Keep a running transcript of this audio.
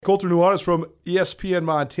Colter Nuanez from ESPN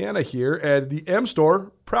Montana here, and the M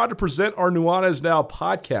Store, proud to present our Nuanez Now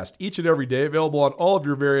podcast each and every day, available on all of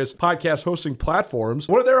your various podcast hosting platforms.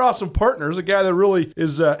 One of their awesome partners, a guy that really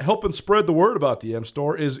is helping spread the word about the M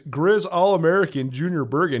Store, is Grizz All-American Junior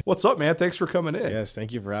Bergen. What's up, man? Thanks for coming in. Yes,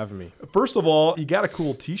 thank you for having me. First of all, you got a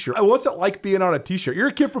cool t-shirt. What's it like being on a t-shirt? You're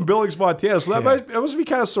a kid from Billings, Montana, so that must be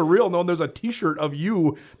kind of surreal knowing there's a t-shirt of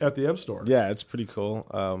you at the M Store. Yeah, it's pretty cool.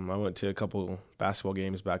 I went to a couple basketball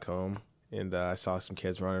games back home, and I saw some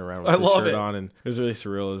kids running around with the shirt on, and it was really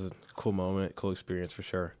surreal. It was a cool moment, cool experience for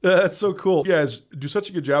sure. That's so cool. You guys do such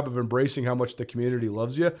a good job of embracing how much the community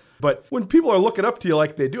loves you. But when people are looking up to you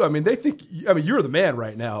like they do, they think, you're the man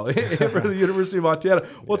right now for the University of Montana.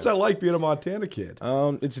 What's that like being a Montana kid?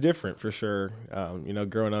 It's different for sure.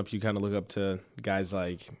 Growing up, you kind of look up to guys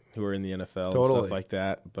like who are in the NFL and stuff like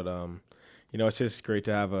that. But, it's just great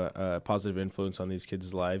to have a positive influence on these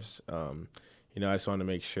kids' lives. I just want to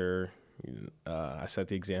make sure I set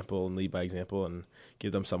the example and lead by example and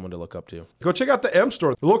give them someone to look up to. Go check out the M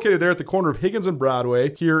Store. They're located there at the corner of Higgins and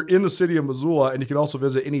Broadway here in the city of Missoula, and you can also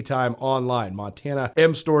visit anytime online,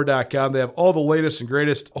 montanamstore.com. They have all the latest and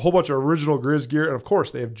greatest, a whole bunch of original Grizz gear, and of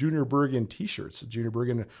course, they have Junior Bergen t-shirts. Junior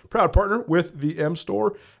Bergen, proud partner with the M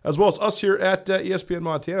Store, as well as us here at ESPN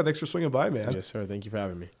Montana. Thanks for swinging by, man. Yes, sir. Thank you for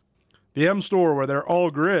having me. The M Store, where they're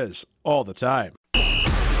all Grizz all the time.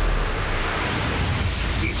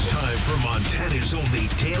 It's time for Montana's only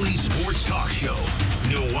daily sports talk show,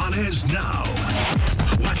 Nuanez Now.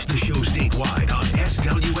 Watch the show statewide on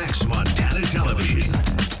SWX Montana Television.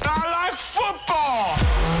 I like football!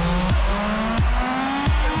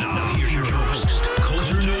 Now here's your host,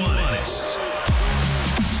 Colter Nuanez.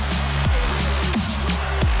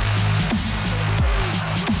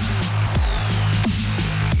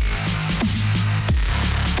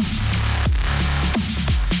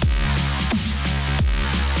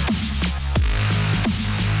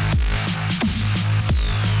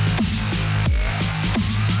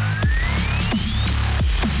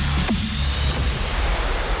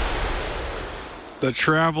 The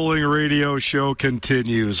traveling radio show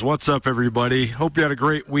continues. What's up, everybody? Hope you had a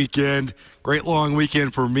great weekend. Great long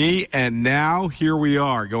weekend for me. And now here we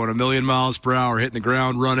are, going a million miles per hour, hitting the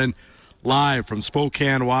ground running, live from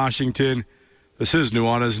Spokane, Washington. This is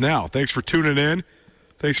Nuanez Now. Thanks for tuning in.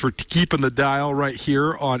 Thanks for keeping the dial right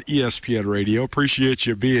here on ESPN Radio. Appreciate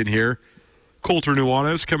you being here. Colter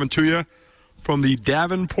Nuanez coming to you from the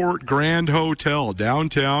Davenport Grand Hotel,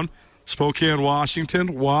 downtown Spokane,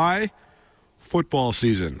 Washington. Why? Football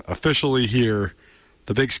season officially here.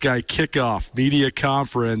 The Big Sky Kickoff media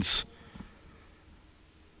conference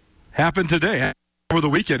happened today over the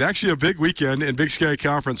weekend. Actually, a big weekend in Big Sky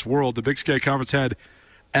Conference world. The Big Sky Conference had,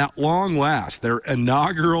 at long last, their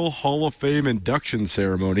inaugural Hall of Fame induction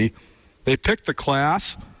ceremony. They picked the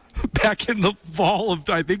class back in the fall of,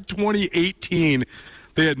 I think, 2018.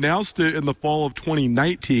 They announced it in the fall of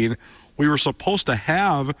 2019. We were supposed to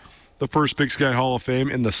have the first Big Sky Hall of Fame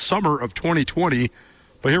in the summer of 2020.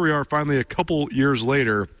 But here we are finally a couple years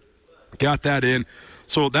later. Got that in.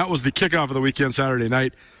 So that was the kickoff of the weekend Saturday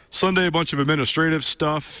night. Sunday, a bunch of administrative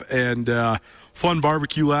stuff and fun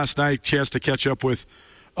barbecue last night. Chance to catch up with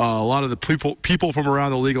a lot of the people from around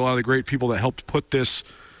the league, a lot of the great people that helped put this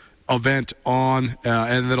event on,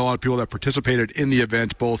 and then a lot of people that participated in the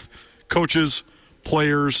event, both coaches,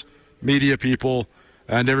 players, media people,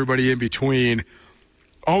 and everybody in between.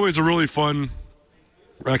 Always a really fun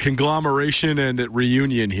conglomeration and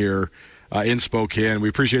reunion here in Spokane. We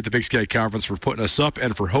appreciate the Big Sky Conference for putting us up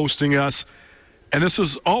and for hosting us. And this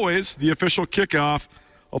is always the official kickoff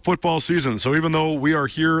of football season. So even though we are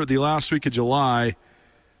here the last week of July,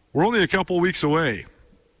 we're only a couple weeks away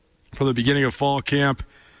from the beginning of fall camp.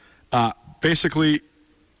 Basically,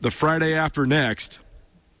 the Friday after next,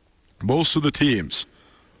 most of the teams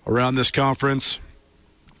around this conference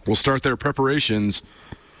will start their preparations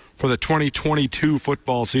for the 2022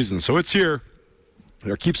 football season. So it's here.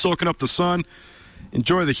 Keep soaking up the sun.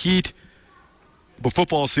 Enjoy the heat. But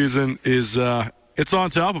football season is it's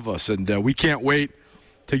on top of us, and we can't wait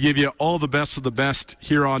to give you all the best of the best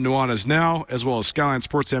here on Nuanez Now, as well as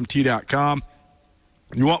SkylineSportsMT.com.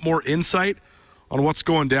 You want more insight on what's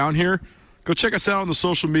going down here? Go check us out on the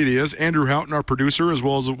social medias. Andrew Houghton, our producer, as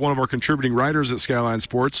well as one of our contributing writers at Skyline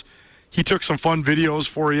Sports. He took some fun videos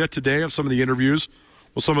for you today of some of the interviews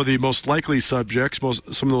with some of the most likely subjects, some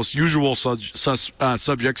of the most usual subjects,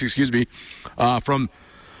 from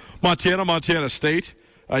Montana State.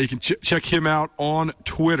 You can check him out on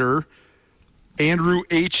Twitter. Andrew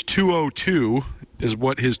H202 is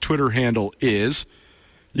what his Twitter handle is.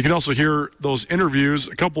 You can also hear those interviews,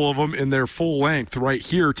 a couple of them in their full length right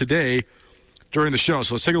here today, during the show.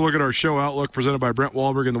 So let's take a look at our show outlook presented by Brent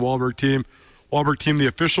Wahlberg and the Wahlberg team. Wahlberg team, the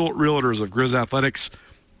official realtors of Grizz Athletics.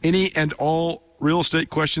 Any and all real estate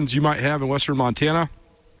questions you might have in Western Montana,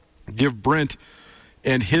 give Brent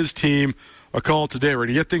and his team a call today. We're going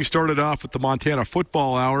to get things started off with the Montana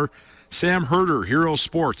Football Hour. Sam Herder, Hero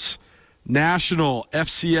Sports, national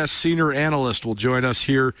FCS senior analyst, will join us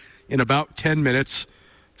here in about 10 minutes.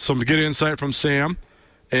 Some good insight from Sam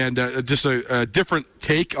and just a different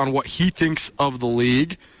take on what he thinks of the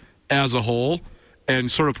league as a whole and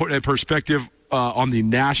sort of put it in perspective on the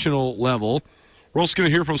national level. We're also going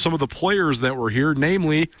to hear from some of the players that were here,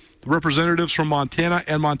 namely the representatives from Montana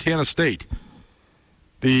and Montana State.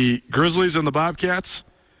 The Grizzlies and the Bobcats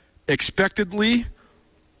expectedly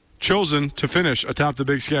chosen to finish atop the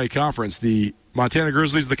Big Sky Conference. The Montana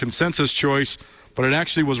Grizzlies, the consensus choice, but it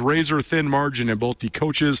actually was razor-thin margin in both the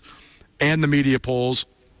coaches and the media polls.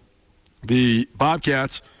 The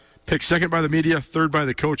Bobcats picked second by the media, third by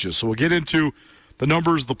the coaches. So we'll get into the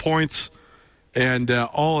numbers, the points, and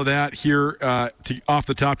all of that here off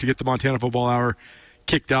the top to get the Montana Football Hour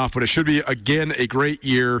kicked off. But it should be, again, a great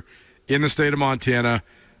year in the state of Montana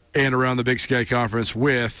and around the Big Sky Conference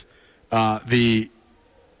with the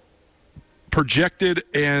projected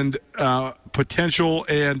and potential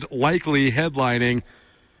and likely headlining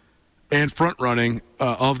and front-running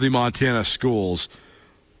of the Montana schools.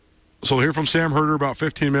 So we'll hear from Sam Herder about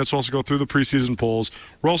 15 minutes. We'll also go through the preseason polls.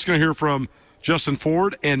 We're also going to hear from Justin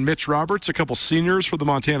Ford and Mitch Roberts, a couple seniors for the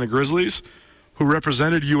Montana Grizzlies who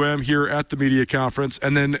represented UM here at the media conference.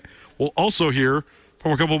 And then we'll also hear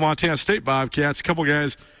from a couple of Montana State Bobcats, a couple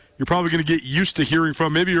guys you're probably going to get used to hearing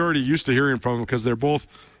from. Maybe you're already used to hearing from them because they're both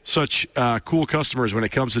such cool customers when it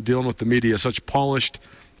comes to dealing with the media, such polished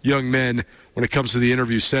young men when it comes to the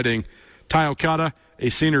interview setting. Ty Okada, a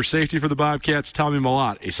senior safety for the Bobcats. Tommy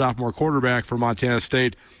Mellott, a sophomore quarterback for Montana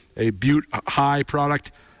State, a Butte High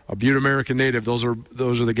product, a Butte American native. Those are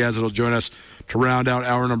the guys that will join us to round out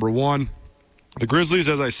hour number one. The Grizzlies,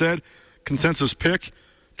 as I said, consensus pick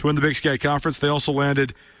to win the Big Sky Conference. They also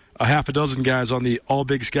landed a half a dozen guys on the All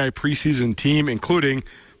Big Sky preseason team, including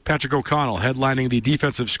Patrick O'Connell, headlining the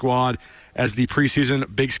defensive squad as the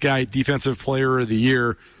preseason Big Sky Defensive Player of the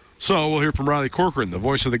Year. So we'll hear from Riley Corcoran, the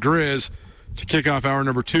voice of the Grizz, to kick off hour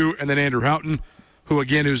number two, and then Andrew Houghton, who,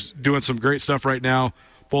 again, is doing some great stuff right now,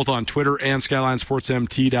 both on Twitter and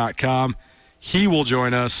SkylineSportsMT.com. He will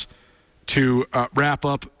join us to wrap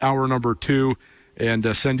up hour number two and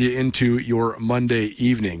send you into your Monday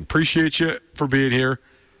evening. Appreciate you for being here.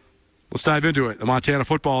 Let's dive into it. The Montana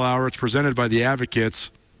Football Hour, it's presented by the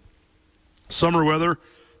Advocates. Summer weather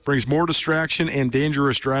brings more distraction and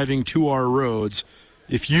dangerous driving to our roads.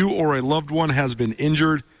 If you or a loved one has been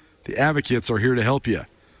injured, the Advocates are here to help you.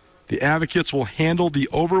 The Advocates will handle the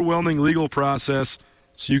overwhelming legal process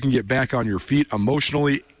so you can get back on your feet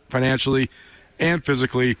emotionally, financially, and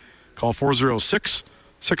physically. Call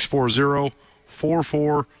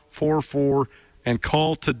 406-640-4444 and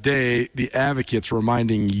call today. The Advocates,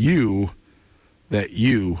 reminding you that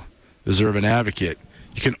you deserve an advocate.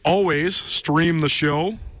 You can always stream the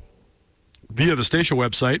show via the station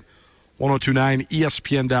website,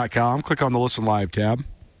 1029ESPN.com. Click on the Listen Live tab.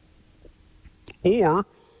 Or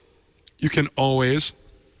you can always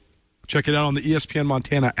check it out on the ESPN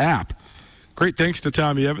Montana app. Great thanks to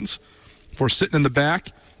Tommy Evans for sitting in the back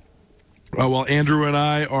while Andrew and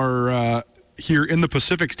I are here in the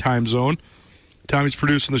Pacific time zone. Tommy's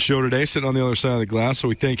producing the show today, sitting on the other side of the glass, so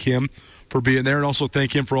we thank him for being there and also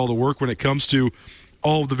thank him for all the work when it comes to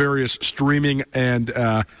all of the various streaming and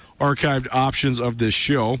archived options of this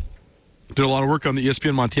show. Did a lot of work on the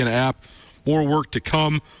ESPN Montana app. More work to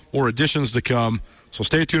come, more additions to come. So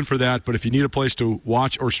stay tuned for that. But if you need a place to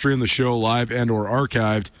watch or stream the show live and or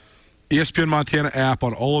archived, ESPN Montana app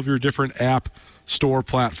on all of your different app store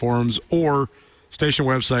platforms or station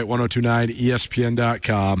website,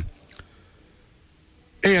 1029ESPN.com.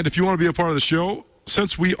 And if you want to be a part of the show,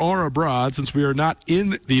 since we are abroad, since we are not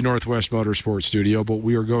in the Northwest Motorsports Studio, but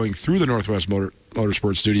we are going through the Northwest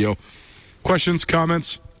Motorsports Studio, questions,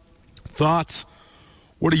 comments, thoughts,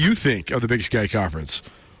 what do you think of the Big Sky Conference?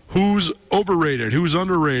 Who's overrated? Who's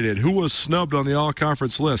underrated? Who was snubbed on the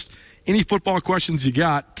all-conference list? Any football questions you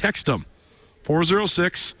got, text them.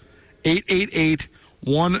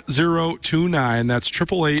 406-888-1029. That's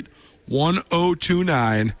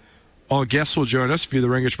 888-1029. All guests will join us via the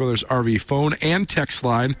Rangish Brothers RV phone and text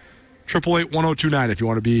line, 888-1029, if you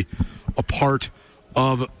want to be a part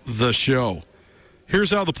of the show.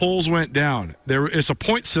 Here's how the polls went down. There is a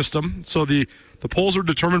point system, so the polls are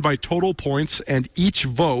determined by total points, and each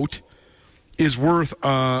vote is worth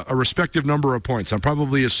a respective number of points. I'm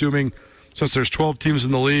probably assuming, since there's 12 teams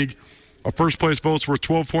in the league, A first-place vote's worth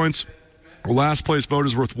 12 points. A last-place vote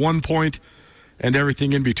is worth 1 point, and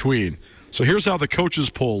everything in between. So here's how the coaches'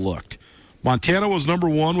 poll looked. Montana was number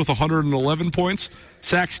 1 with 111 points.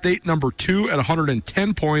 Sac State number 2 at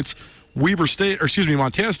 110 points.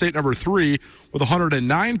 Montana State number 3 with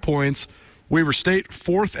 109 points. Weber State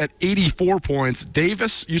 4th at 84 points.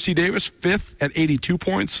 UC Davis 5th at 82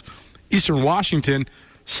 points. Eastern Washington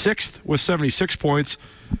 6th with 76 points.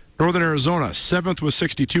 Northern Arizona 7th with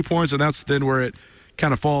 62 points, and that's then where it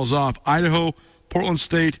kind of falls off. Idaho, Portland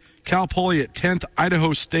State, Cal Poly at 10th,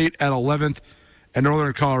 Idaho State at 11th, and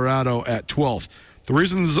Northern Colorado at 12th. The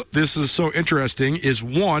reasons this is so interesting is,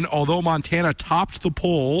 one, although Montana topped the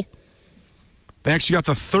poll, they actually got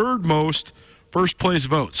the third most first-place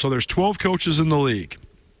votes. So there's 12 coaches in the league.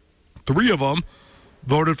 3 of them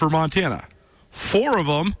voted for Montana. 4 of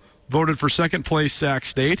them voted for second-place Sac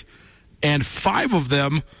State, and 5 of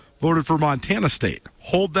them voted for Montana State.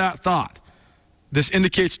 Hold that thought. This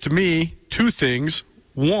indicates to me 2 things.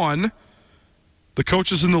 1, the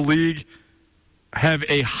coaches in the league have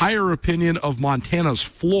a higher opinion of Montana's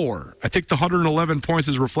floor. I think the 111 points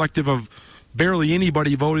is reflective of barely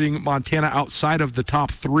anybody voting Montana outside of the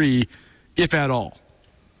top 3, if at all.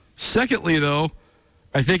 Secondly, though,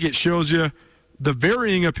 I think it shows you the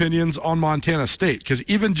varying opinions on Montana State, because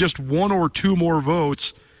even just 1 or 2 more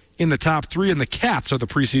votes in the top 3, and the Cats are the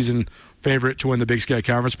preseason favorite to win the Big Sky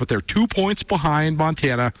Conference, but they're 2 points behind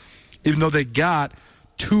Montana, even though they got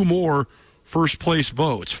 2 more first-place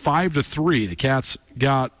votes, 5-3. The Cats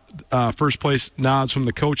got first-place nods from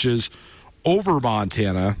the coaches over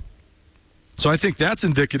Montana. So I think that's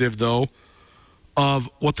indicative, though, of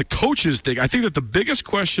what the coaches think. I think that the biggest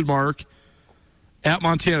question mark at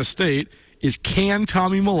Montana State is, can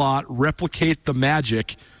Tommy Mellott replicate the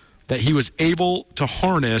magic that he was able to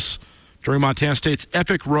harness during Montana State's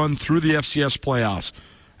epic run through the FCS playoffs?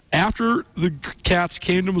 After the Cats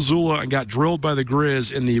came to Missoula and got drilled by the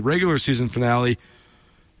Grizz in the regular season finale,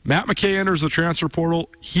 Matt McKay enters the transfer portal.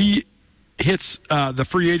 He hits the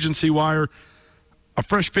free agency wire. A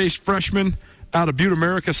fresh-faced freshman out of Butte,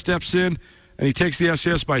 America, steps in, and he takes the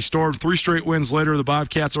FCS by storm. 3 straight wins later, the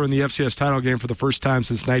Bobcats are in the FCS title game for the first time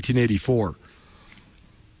since 1984.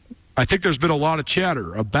 I think there's been a lot of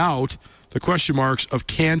chatter about the question marks of,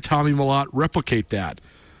 can Tommy Mellott replicate that?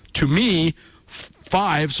 To me,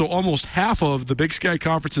 5, so almost half of the Big Sky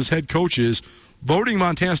Conference's head coaches voting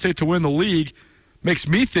Montana State to win the league makes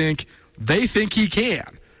me think they think he can.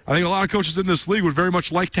 I think a lot of coaches in this league would very much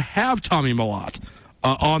like to have Tommy Mellott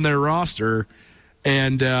on their roster,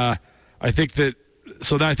 and I think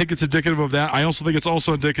I think it's indicative of that. I also think it's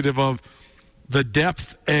also indicative of the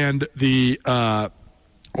depth and the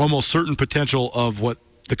almost certain potential of what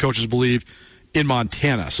the coaches believe in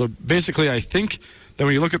Montana. So basically, I think that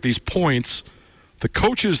when you look at these points, the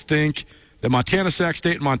coaches think that Montana, Sac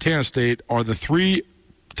State, and Montana State are the 3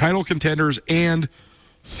 title contenders and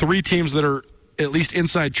 3 teams that are at least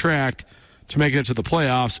inside track to make it to the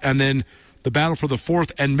playoffs. And then the battle for the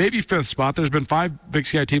 4th and maybe 5th spot. There's been 5 Big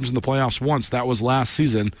Sky teams in the playoffs once. That was last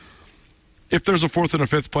season. If there's a 4th and a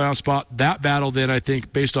 5th playoff spot, that battle then, I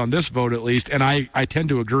think, based on this vote at least, and I tend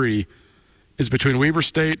to agree, is between Weber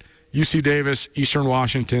State, UC Davis, Eastern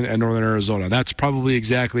Washington, and Northern Arizona. That's probably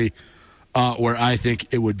exactly where I think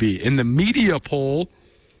it would be. In the media poll,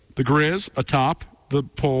 the Grizz atop the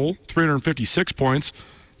poll, 356 points.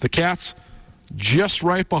 The Cats just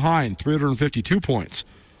right behind, 352 points.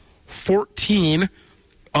 14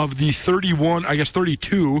 of the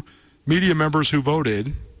 32 media members who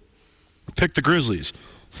voted picked the Grizzlies.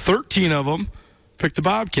 13 of them picked the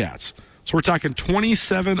Bobcats. So we're talking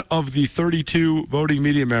 27 of the 32 voting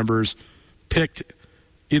media members picked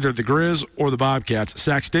either the Grizz or the Bobcats.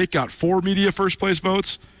 Sac State got 4 media first-place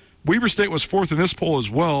votes. Weber State was 4th in this poll as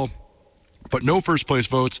well, but no first-place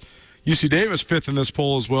votes. UC Davis 5th in this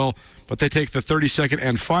poll as well, but they take the 32nd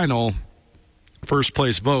and final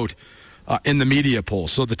first-place vote in the media poll.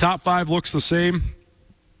 So the top 5 looks the same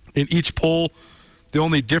in each poll. The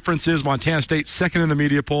only difference is Montana State 2nd in the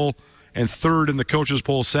media poll and 3rd in the coaches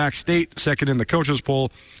poll. Sac State 2nd in the coaches poll,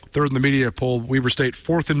 3rd in the media poll. Weber State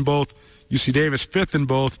 4th in both. UC Davis 5th in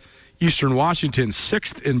both. Eastern Washington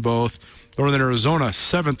 6th in both. Northern Arizona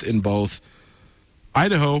 7th in both.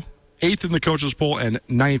 Idaho 8th in the coaches poll and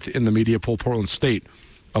 9th in the media poll. Portland State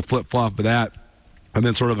a flip-flop of that. And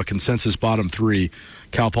then sort of a consensus bottom 3,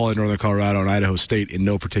 Cal Poly, Northern Colorado, and Idaho State in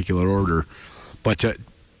no particular order. But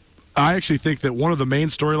I actually think that one of the main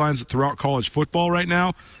storylines throughout college football right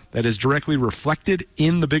now that is directly reflected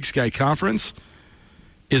in the Big Sky Conference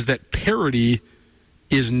is that parity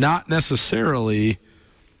is not necessarily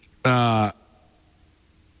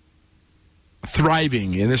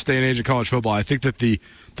thriving in this day and age of college football. I think that the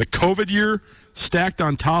COVID year stacked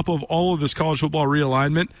on top of all of this college football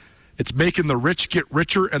realignment, it's making the rich get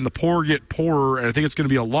richer and the poor get poorer. And I think it's going to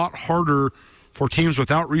be a lot harder for teams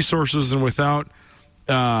without resources and without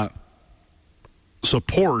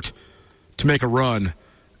support to make a run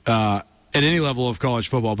at any level of college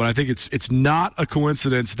football. But I think it's not a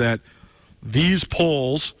coincidence that these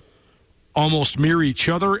polls almost mirror each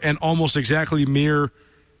other and almost exactly mirror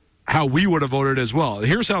how we would have voted as well.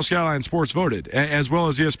 Here's how Skyline Sports voted, as well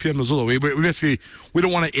as ESPN Missoula. We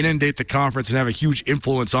don't want to inundate the conference and have a huge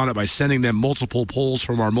influence on it by sending them multiple polls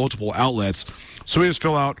from our multiple outlets. So we just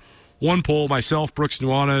fill out one poll, myself, Brooks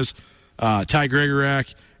Nuanez, Ty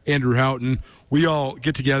Gregorak, Andrew Houghton. We all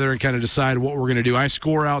get together and kind of decide what we're going to do. I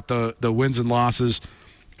score out the wins and losses,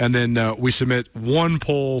 and then we submit one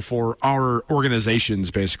poll for our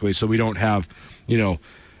organizations, basically, so we don't have,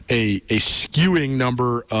 a skewing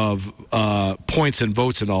number of points and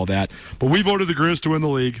votes and all that. But we voted the Grizz to win the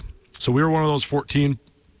league, so we were one of those 14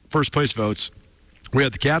 first-place votes. We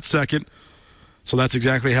had the Cats second, so that's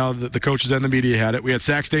exactly how the coaches and the media had it. We had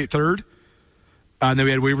Sac State third, and then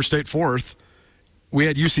we had Weber State fourth. We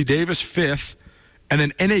had UC Davis fifth, and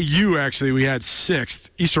then NAU, actually, we had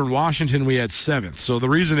sixth. Eastern Washington, we had seventh. So the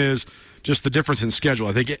reason is just the difference in schedule.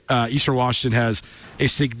 I think Eastern Washington has a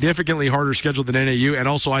significantly harder schedule than NAU, and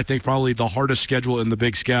also I think probably the hardest schedule in the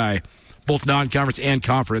Big Sky, both non-conference and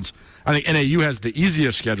conference. I think NAU has the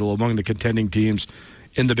easiest schedule among the contending teams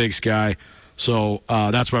in the Big Sky. So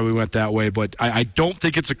that's why we went that way. But I don't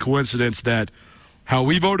think it's a coincidence that how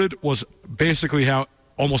we voted was basically how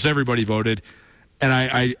almost everybody voted. And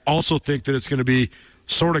I also think that it's going to be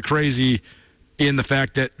sort of crazy in the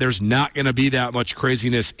fact that there's not going to be that much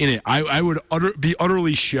craziness in it. I would be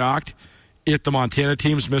utterly shocked if the Montana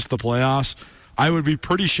teams missed the playoffs. I would be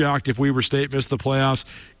pretty shocked if Weber State missed the playoffs.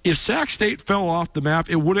 If Sac State fell off the map,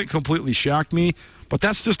 it wouldn't completely shock me, but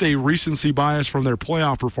that's just a recency bias from their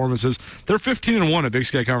playoff performances. They're 15-1 at Big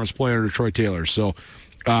Sky Conference play under Troy Taylor, so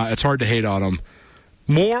it's hard to hate on them.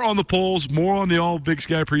 More on the polls, more on the all Big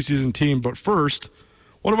Sky preseason team, but first,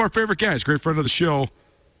 one of our favorite guys, great friend of the show,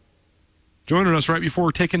 joining us right before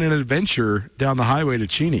we're taking an adventure down the highway to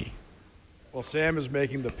Cheney. Well, Sam is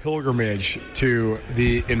making the pilgrimage to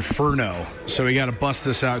the Inferno, so we got to bust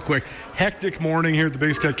this out quick. Hectic morning here at the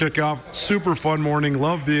Big Sky Kickoff. Super fun morning.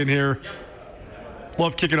 Love being here.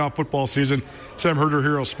 Love kicking off football season. Sam Herder,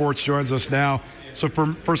 Hero Sports, joins us now. So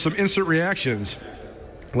for some instant reactions,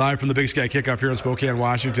 live from the Big Sky Kickoff here in Spokane,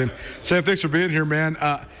 Washington. Sam, thanks for being here, man.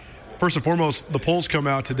 First and foremost, the polls come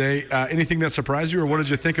out today. Anything that surprised you, or what did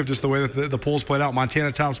you think of just the way that the polls played out?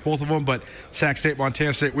 Montana tops both of them, but Sac State,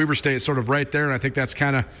 Montana State, Weber State sort of right there, and I think that's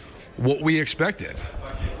kind of what we expected.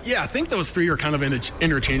 Yeah, I think those three are kind of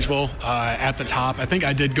interchangeable at the top. I think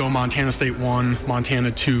I did go Montana State 1, Montana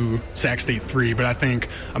 2, Sac State 3, but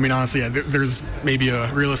honestly, there's maybe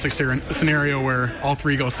a realistic scenario where all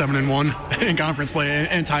three go 7-1 in conference play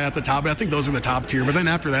and tie at the top, but I think those are the top tier. But then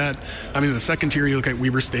after that, the second tier, you look at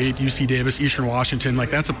Weber State, UC Davis, Eastern Washington,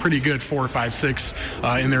 that's a pretty good 4, 5, 6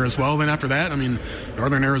 in there as well. Then after that,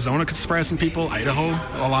 Northern Arizona could surprise some people, Idaho,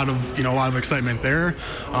 a lot of excitement there.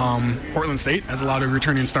 Portland State has a lot of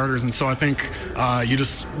returning starters, and so I think you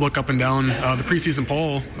just look up and down the preseason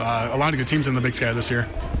poll, a lot of good teams in the Big Sky this year.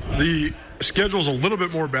 The schedule's a little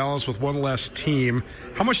bit more balanced with one less team.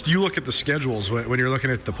 How much do you look at the schedules when you're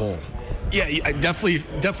looking at the poll? Yeah, I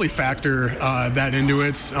definitely factor that into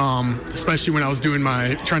it, especially when I was doing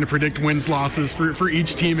trying to predict wins, losses for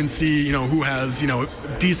each team and see, who has,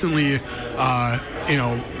 decently,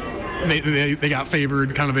 They got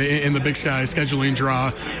favored kind of in the Big Sky scheduling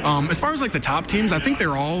draw. As far as the top teams, I think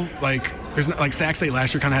they're all there's Sac State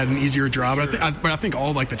last year kind of had an easier draw, but I think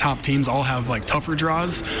all the top teams all have tougher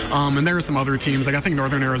draws. And there are some other teams I think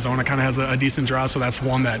Northern Arizona kind of has a decent draw, so that's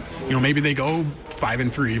one that maybe they go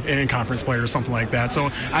 5-3 in conference play or something like that. So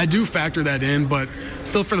I do factor that in, but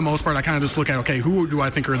still for the most part I kind of just look at who do I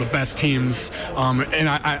think are the best teams, and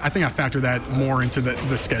I think I factor that more into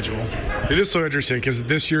the schedule. It is so interesting because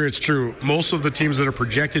this year it's true. Most of the teams that are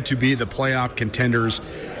projected to be the playoff contenders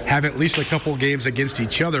have at least a couple games against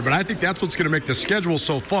each other, but I think that's what's going to make the schedule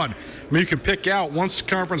so fun. You can pick out, once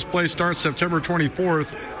conference play starts September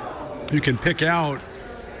 24th, you can pick out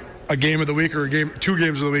a game of the week or two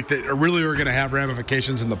games of the week that really are going to have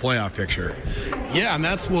ramifications in the playoff picture. Yeah, and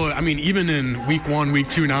that's what, even in week 1, week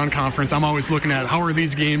 2 non-conference, I'm always looking at how are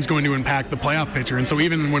these games going to impact the playoff picture. And so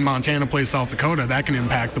even when Montana plays South Dakota, that can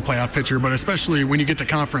impact the playoff picture. But especially when you get to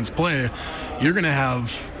conference play, you're going to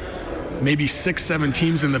have maybe 6-7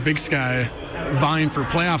 teams in the Big Sky vying for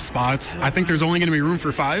playoff spots, I think there's only going to be room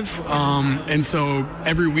for 5. And so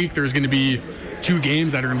every week there's going to be 2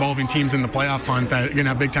 games that are involving teams in the playoff hunt that are going to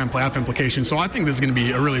have big-time playoff implications. So I think this is going to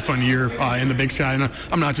be a really fun year in the Big Sky. And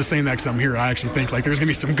I'm not just saying that because I'm here. I actually think there's going to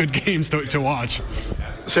be some good games to watch.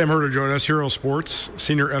 Sam Herder joined us, Hero Sports,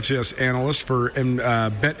 senior FCS analyst for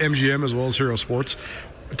BetMGM as well as Hero Sports.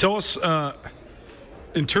 Tell us,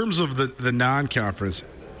 in terms of the non-conference,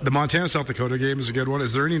 the Montana-South Dakota game is a good one.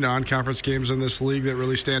 Is there any non-conference games in this league that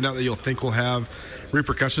really stand out that you'll think will have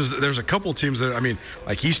repercussions? There's a couple teams that,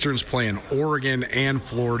 like Eastern's playing Oregon and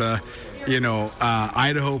Florida.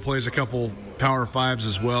 Idaho plays a couple Power Fives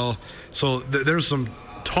as well. So there's some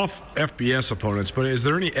tough FBS opponents, but is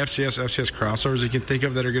there any FCS crossovers you can think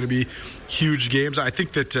of that are going to be huge games? I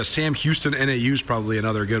think that Sam Houston NAU is probably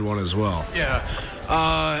another good one as well. Yeah.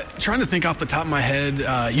 Trying to think off the top of my head,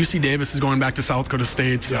 UC Davis is going back to South Dakota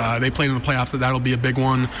State. They played in the playoffs, that'll be a big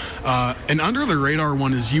one. And under the radar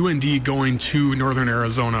one is UND going to Northern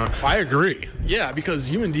Arizona. I agree. Yeah,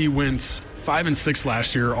 because UND went 5-6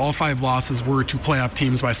 last year. All 5 losses were to playoff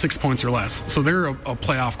teams by 6 points or less. So they're a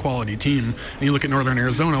playoff quality team. And you look at Northern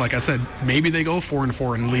Arizona, like I said, maybe they go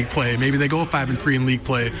 4-4 in league play. Maybe they go 5-3 in league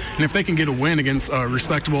play. And if they can get a win against a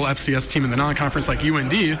respectable FCS team in the non-conference like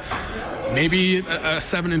UND, maybe a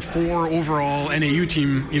 7-4 overall NAU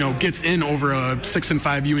team, gets in over a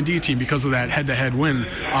 6-5 UND team because of that head-to-head win.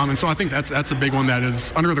 And so I think that's a big one that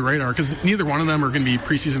is under the radar because neither one of them are going to be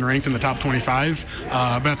preseason ranked in the top 25.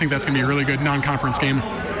 But I think that's going to be a really good non-conference game.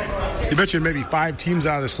 You mentioned maybe 5 teams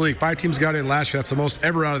out of this league. 5 teams got in last year. That's the most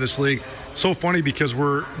ever out of this league. So funny because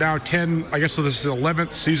we're now 10, I guess so this is the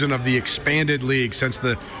 11th season of the expanded league since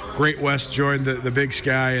the Great West joined the Big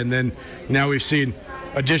Sky. And then now we've seen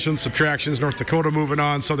additions, subtractions, North Dakota moving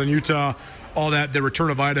on, Southern Utah, all that, the return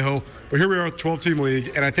of Idaho. But here we are with the 12-team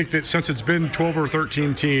league, and I think that since it's been 12 or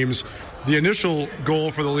 13 teams, the initial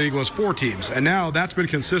goal for the league was 4 teams, and now that's been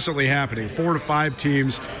consistently happening, 4 to 5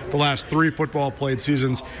 teams the last 3 football played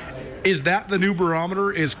seasons. Is that the new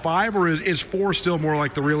barometer? Is 5 or is 4 still more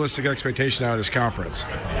like the realistic expectation out of this conference?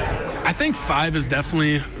 I think 5 is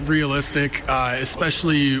definitely realistic,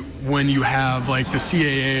 especially when you have the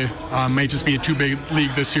CAA might just be a too big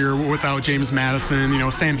league this year without James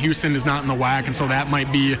Madison. Sam Houston is not in the WAC, and so that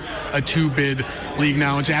might be a too bid league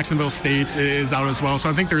now. Jacksonville State is out as well, so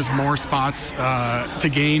I think there's more spots to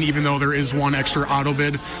gain, even though there is one extra auto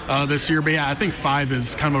bid this year. But yeah, I think 5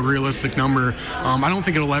 is kind of a realistic number. I don't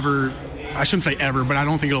think it'll ever. I shouldn't say ever, but I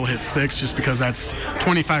don't think it'll hit 6 just because that's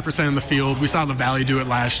 25% in the field. We saw the Valley do it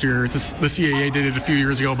last year. The CAA did it a few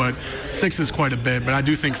years ago, but 6 is quite a bit. But I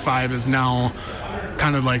do think 5 is now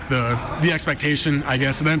kind of like the expectation, I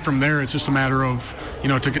guess. And then from there, it's just a matter of,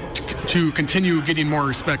 to continue getting more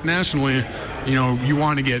respect nationally, you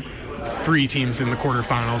want to get 3 teams in the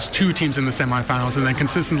quarterfinals, 2 teams in the semifinals, and then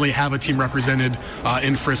consistently have a team represented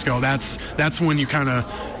in Frisco. That's when you kind of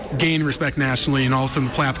gain respect nationally, and all of a sudden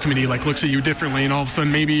the playoff committee looks at you differently, and all of a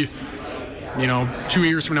sudden maybe 2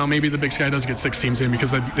 years from now maybe the Big Sky does get 6 teams in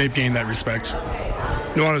because they've gained that respect.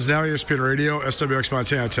 Nuanez now ESPN Radio, SWX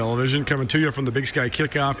Montana Television, coming to you from the Big Sky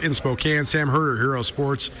Kickoff in Spokane. Sam Herder, Hero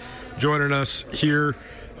Sports, joining us here.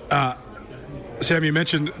 Sam, you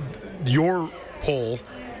mentioned your poll.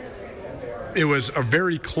 It was a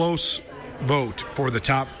very close vote for the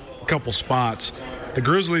top couple spots. The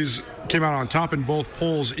Grizzlies came out on top in both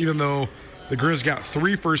polls, even though the Grizz got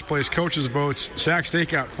 3 first-place coaches' votes. Sac State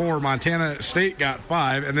got 4. Montana State got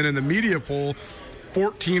 5. And then in the media poll,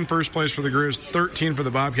 14 first place for the Grizz, 13 for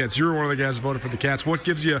the Bobcats. You were one of the guys that voted for the Cats. What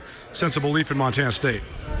gives you a sense of belief in Montana State?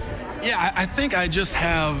 Yeah, I think I just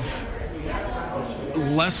have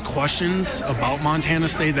less questions about Montana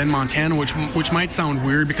State than Montana, which might sound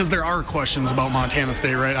weird because there are questions about Montana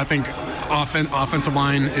State, right? I think offensive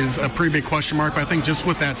line is a pretty big question mark, but I think just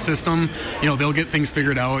with that system, they'll get things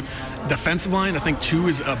figured out. Defensive line, I think, too,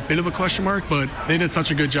 is a bit of a question mark, but they did such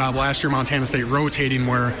a good job last year, Montana State, rotating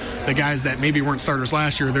where the guys that maybe weren't starters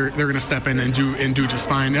last year, they're going to step in and do just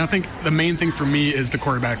fine. And I think the main thing for me is the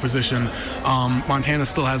quarterback position. Montana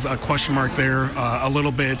still has a question mark there a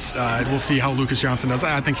little bit. We'll see how Lucas Johnson does.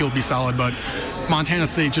 I think he'll be solid, but Montana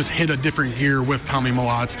State just hit a different gear with Tommy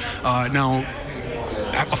Mellott. Now,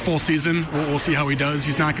 a full season, we'll see how he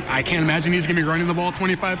does. I can't imagine he's going to be running the ball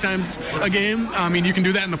 25 times a game. I mean, you can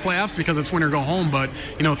do that in the playoffs because it's win or go home, but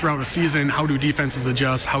throughout a season, how do defenses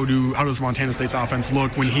adjust? How does Montana State's offense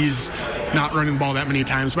look when he's not running the ball that many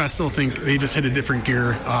times? But I still think they just hit a different gear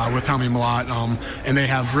with Tommy Mellott, and they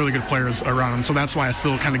have really good players around him. So that's why I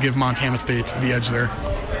still kind of give Montana State the edge there.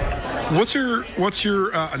 What's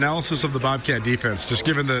your analysis of the Bobcat defense, just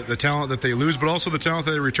given the talent that they lose, but also the talent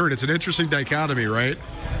that they return? It's an interesting dichotomy, right?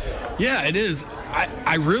 Yeah, it is.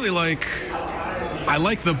 I really like I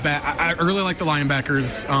really like the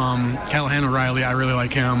linebackers. Callahan O'Reilly, I really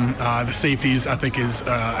like him. The safeties, I think, is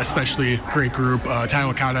especially a great group. Ty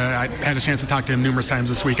Okada, I had a chance to talk to him numerous times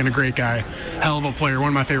this week, and a great guy. Hell of a player. One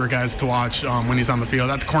of my favorite guys to watch when he's on the field.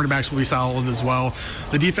 The cornerbacks will be solid as well.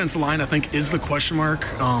 The defensive line, I think, is the question mark.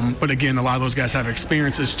 But again, a lot of those guys have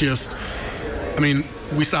experience. It's just, I mean,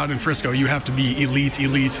 we saw it in Frisco. You have to be elite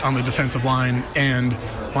on the defensive line, and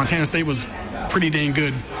Montana State was pretty dang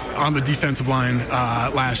good on the defensive line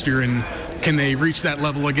last year, and can they reach that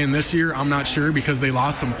level again this year? I'm not sure, because they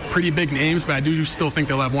lost some pretty big names, but I do still think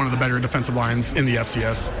they'll have one of the better defensive lines in the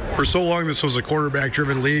FCS. For so long, this was a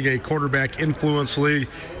quarterback-driven league, a quarterback-influenced league.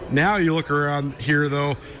 Now you look around here,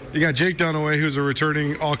 though, you got Jake Dunaway, who's a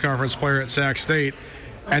returning all-conference player at Sac State,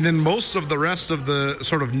 and then most of the rest of the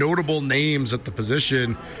sort of notable names at the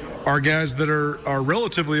position are guys that are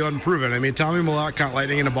relatively unproven. I mean, Tommy Mellott caught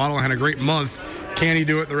lightning in a bottle and had a great month. Can he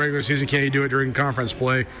do it in the regular season? Can he do it during conference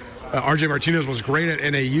play? RJ Martinez was great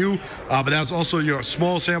at NAU, but that's also, a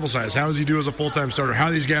small sample size. How does he do as a full-time starter? How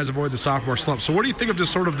do these guys avoid the sophomore slump? So what do you think of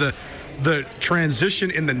just sort of the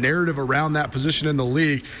transition in the narrative around that position in the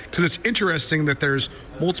league? Because it's interesting that there's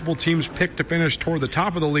multiple teams picked to finish toward the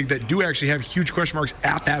top of the league that do actually have huge question marks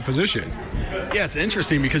at that position. Yeah, it's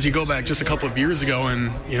interesting because you go back just a couple of years ago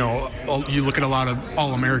and, you look at a lot of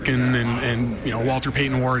All-American and Walter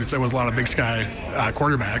Payton Award, it was a lot of Big Sky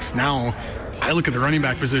quarterbacks. Now, I look at the running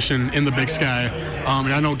back position in the Big Sky,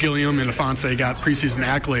 and I know Gilliam and Afonso got preseason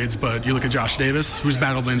accolades, but you look at Josh Davis, who's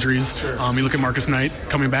battled injuries. Sure. You look at Marcus Knight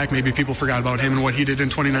coming back. Maybe people forgot about him and what he did in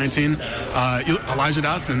 2019. Elijah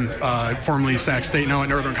Dotson, formerly Sac State, now at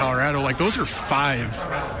Northern Colorado. Like, those are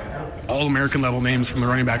 5 All-American level names from the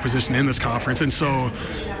running back position in this conference. And so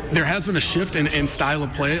there has been a shift in style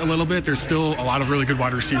of play a little bit. There's still a lot of really good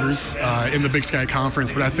wide receivers in the Big Sky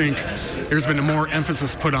Conference, but I think there's been a more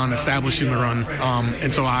emphasis put on establishing the run.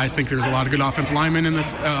 And so I think there's a lot of good offensive linemen in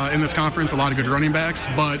this conference, a lot of good running backs,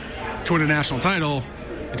 but to win a national title,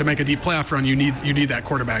 to make a deep playoff run, you need that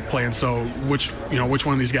quarterback play. And so which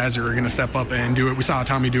one of these guys are going to step up and do it? We saw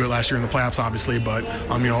Tommy do it last year in the playoffs, obviously, but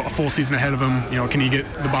a full season ahead of him, can he get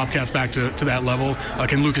the Bobcats back to that level?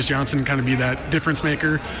 Can Lucas Johnson kind of be that difference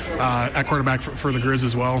maker at quarterback for the Grizz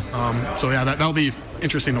as well? That'll be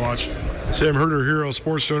interesting to watch. Sam Herder, Hero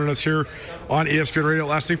Sports, joining us here on ESPN Radio.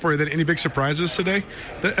 Last thing for you, any big surprises today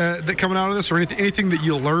that coming out of this, or anything that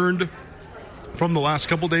you learned from the last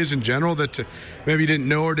couple days in general that maybe you didn't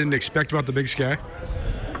know or didn't expect about the Big Sky?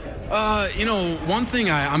 One thing,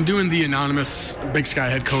 I'm doing the anonymous Big Sky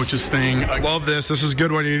head coaches thing. I love this. This is a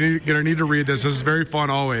good one. You're going to need to read this. This is very fun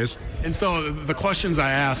always. And so the questions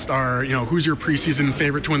I asked are, who's your preseason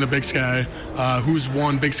favorite to win the Big Sky? Who's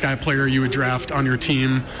one Big Sky player you would draft on your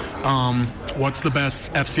team? What's the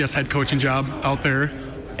best FCS head coaching job out there?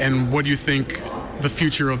 And what do you think the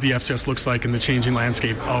future of the FCS looks like in the changing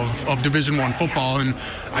landscape of Division I football? And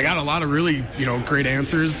I got a lot of really, great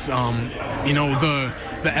answers. The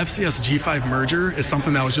FCS G5 merger is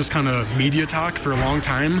something that was just kind of media talk for a long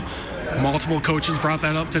time. Multiple coaches brought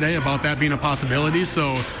that up today about that being a possibility.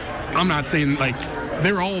 So I'm not saying,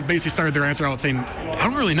 they were all basically started their answer out saying, I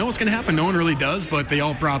don't really know what's going to happen. No one really does, but they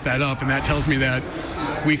all brought that up. And that tells me that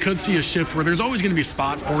we could see a shift where there's always going to be a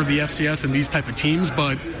spot for the FCS and these type of teams,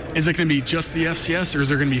 but is it going to be just the FCS, or is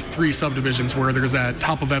there going to be 3 subdivisions where there's that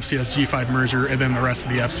top of FCS G5 merger and then the rest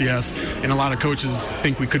of the FCS? And a lot of coaches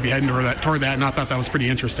think we could be heading toward that, and I thought that was pretty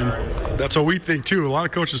interesting. That's what we think, too. A lot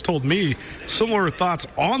of coaches told me similar thoughts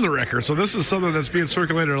on the record, so this is something that's being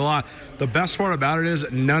circulated a lot. The best part about it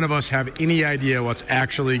is none of us have any idea what's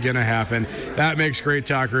actually going to happen. That makes great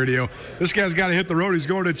talk radio. This guy's got to hit the road. He's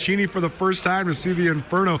going to Cheney for the first time to see the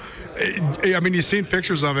Inferno. I mean, you've seen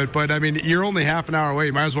pictures of it, but, you're only half an hour away.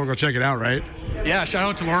 You might as well go check it out, right? Yeah, shout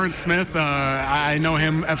out to Lawrence Smith. I know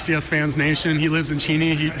him, FCS Fans Nation. He lives in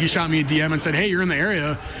Cheney. He shot me a DM and said, hey, you're in the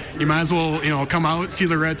area. You might as well, come out, see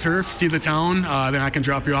the red turf, see the town. Then I can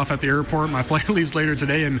drop you off at the airport. My flight leaves later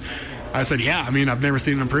today. And I said, yeah, I've never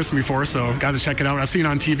seen it in person before, so got to check it out. I've seen it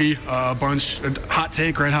on TV a bunch. Red hot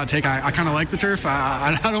take. I kind of like the turf.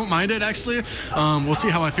 I don't mind it, actually. We'll see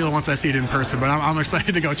how I feel once I see it in person, but I'm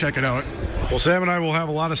excited to go check it out. Well, Sam and I will have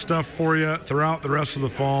a lot of stuff for you throughout the rest of the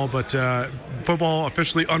fall, but football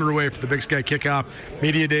officially underway for the Big Sky Kickoff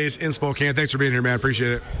Media Days in Spokane. Thanks for being here, man.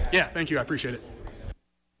 Appreciate it. Yeah, thank you. I appreciate it.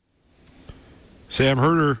 Sam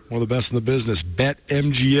Herder, one of the best in the business.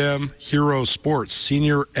 BetMGM Hero Sports,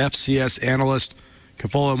 senior FCS analyst. You can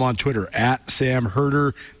follow him on Twitter at Sam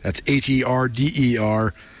Herder. That's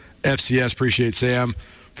HERDER. FCS. Appreciate Sam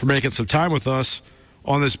for making some time with us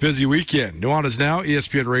on this busy weekend. Nuanez Now,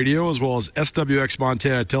 ESPN Radio, as well as SWX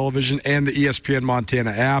Montana Television and the ESPN Montana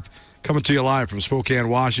app, coming to you live from Spokane,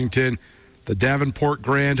 Washington. The Davenport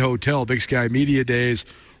Grand Hotel Big Sky Media Days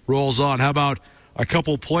rolls on. How about a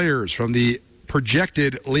couple players from the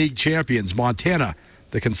projected league champions, Montana,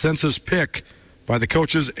 the consensus pick by the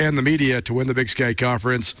coaches and the media to win the Big Sky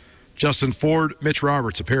Conference? Justin Ford, Mitch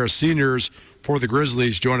Roberts, a pair of seniors for the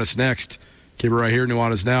Grizzlies, join us next. Keep it right here.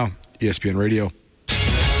 Nuanez Now, ESPN Radio.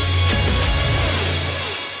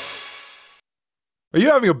 Are you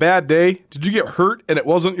having a bad day? Did you get hurt and it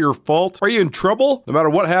wasn't your fault? Are you in trouble? No matter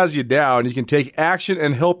what has you down, you can take action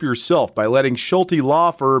and help yourself by letting Schulte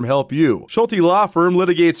Law Firm help you. Schulte Law Firm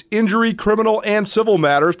litigates injury, criminal, and civil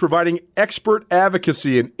matters, providing expert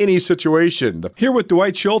advocacy in any situation. Here with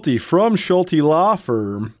Dwight Schulte from Schulte Law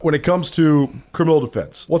Firm. When it comes to criminal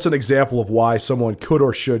defense, what's an example of why someone could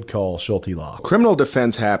or should call Schulte Law? Criminal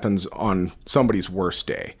defense happens on somebody's worst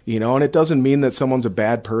day, and it doesn't mean that someone's a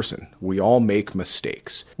bad person. We all make mistakes.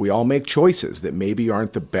 We all make choices that maybe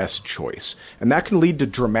aren't the best choice, and that can lead to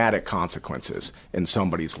dramatic consequences in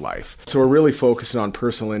somebody's life. So we're really focusing on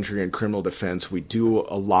personal injury and criminal defense. We do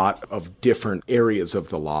a lot of different areas of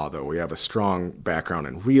the law, though. We have a strong background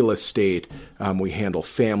in real estate. We handle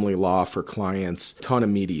family law for clients, ton of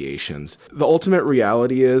mediations. The ultimate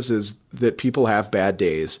reality is that people have bad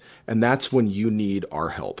days, and that's when you need our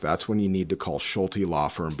help. That's when you need to call Schulte Law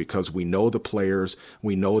Firm, because we know the players,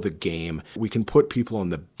 we know the game. We can put people in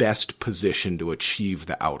the best position to achieve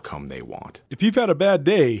the outcome they want. If you've had a bad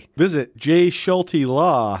day, visit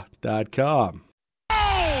jschultelaw.com.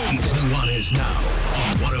 It's Nuanez Now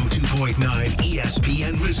on 102.9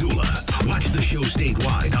 ESPN Missoula. Watch the show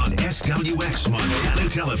statewide on SWX Montana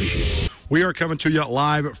Television. We are coming to you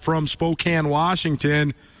live from Spokane,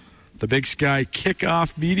 Washington. The Big Sky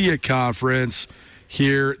Kickoff Media Conference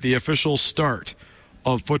here, the official start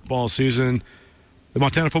of football season. The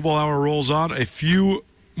Montana Football Hour rolls on. A few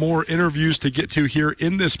more interviews to get to here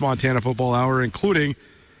in this Montana Football Hour, including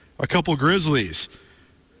a couple Grizzlies.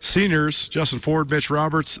 Seniors, Justin Ford, Mitch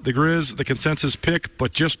Roberts, the Grizz, the consensus pick,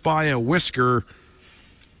 but just by a whisker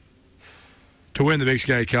to win the Big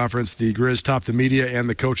Sky Conference. The Grizz topped the media and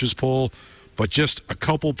the coaches poll, but just a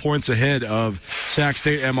couple points ahead of Sac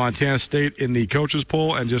State and Montana State in the coaches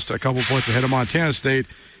poll, and just a couple points ahead of Montana State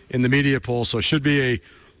in the media poll. So it should be a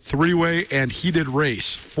three-way and heated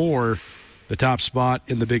race for the top spot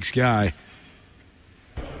in the Big Sky.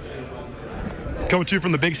 Coming to you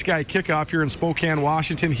from the Big Sky Kickoff here in Spokane,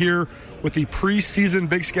 Washington, here with the preseason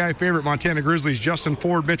Big Sky favorite Montana Grizzlies, Justin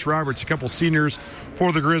Ford, Mitch Roberts, a couple seniors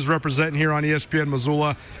for the Grizz representing here on ESPN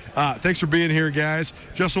Missoula. Thanks for being here, guys.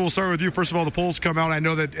 Justin, we'll start with you. First of all, the polls come out. I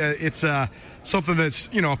know that it's something that's,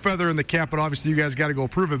 a feather in the cap, but obviously you guys got to go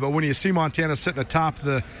prove it. But when you see Montana sitting atop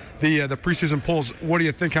the preseason polls, what do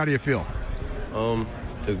you think? How do you feel?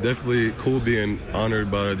 It's definitely cool being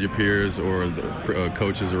honored by your peers or the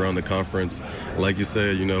coaches around the conference. Like you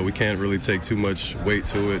said, we can't really take too much weight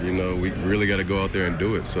to it. We really got to go out there and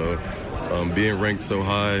do it. So being ranked so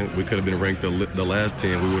high, we could have been ranked the last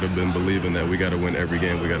team. We would have been believing that we got to win every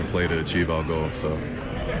game. We got to play to achieve our goal. So.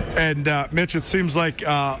 And Mitch, it seems like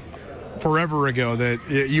forever ago that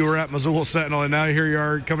you were at Missoula Sentinel, and now here you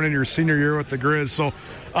are coming into your senior year with the Grizz. So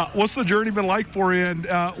what's the journey been like for you, and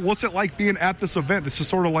what's it like being at this event? This is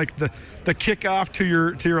sort of like the kickoff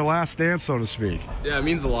to your last dance, so to speak. Yeah, it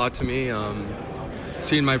means a lot to me.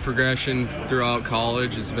 Seeing my progression throughout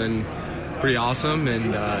college has been pretty awesome,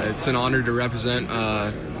 and it's an honor to represent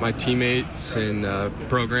my teammates and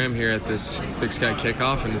program here at this Big Sky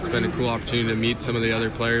Kickoff, and it's been a cool opportunity to meet some of the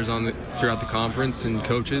other players throughout the conference and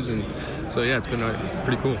coaches, and so yeah, it's been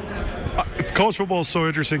pretty cool. College football is so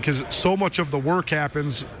interesting because so much of the work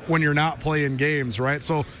happens when you're not playing games, right?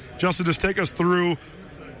 So, Justin, just take us through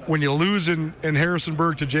when you lose in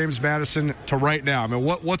Harrisonburg to James Madison to right now. I mean,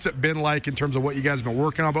 what's it been like in terms of what you guys have been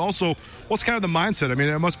working on, but also what's kind of the mindset? I mean,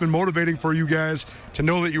 it must have been motivating for you guys to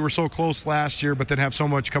know that you were so close last year, but then have so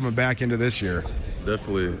much coming back into this year.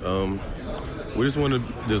 Definitely. We just want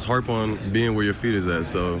to just harp on being where your feet is at.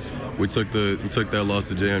 So we took that loss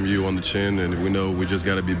to JMU on the chin, and we know we just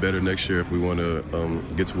got to be better next year if we want to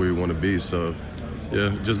get to where we want to be. So,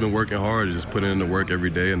 yeah, just been working hard, just putting in the work every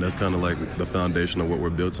day, and that's kind of like the foundation of what we're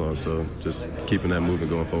built on. So just keeping that moving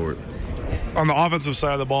going forward. On the offensive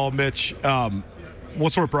side of the ball, Mitch,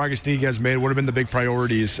 what sort of progress do you guys made? What have been the big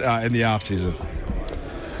priorities in the offseason?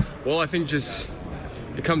 Well, I think just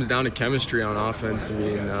it comes down to chemistry on offense. I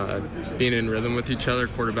mean, being in rhythm with each other,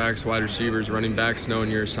 quarterbacks, wide receivers, running backs, knowing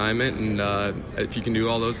your assignment. And if you can do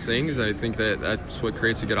all those things, I think that's what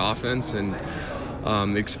creates a good offense. And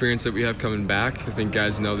the experience that we have coming back. I think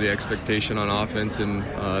guys know the expectation on offense and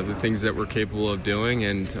the things that we're capable of doing.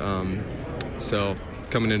 And so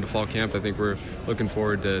coming into fall camp, I think we're looking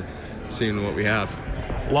forward to seeing what we have.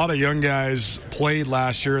 A lot of young guys played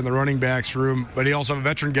last year in the running backs room, but he also have a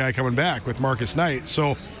veteran guy coming back with Marcus Knight.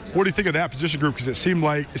 So what do you think of that position group? Because it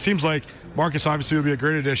seems like Marcus obviously would be a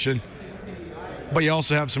great addition, but you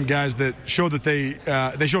also have some guys that showed that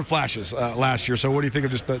they showed flashes last year. So what do you think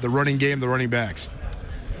of just the running game, the running backs?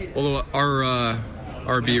 Well, our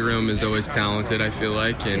RB room is always talented, I feel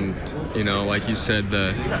like, and like you said,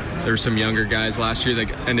 there were some younger guys last year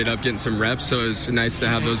that ended up getting some reps, so it was nice to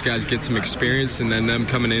have those guys get some experience, and then them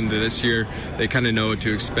coming into this year, they kind of know what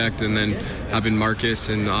to expect, and then having Marcus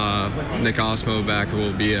and Nick Osmo back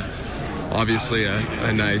will be obviously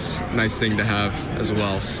a nice thing to have as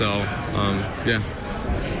well. So yeah.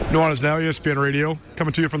 Nuanez now, ESPN Radio,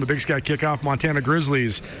 coming to you from the Big Sky Kickoff. Montana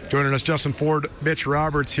Grizzlies joining us, Justin Ford, Mitch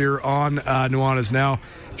Roberts here on Nuanez Now.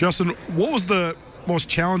 Justin, what was the most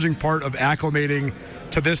challenging part of acclimating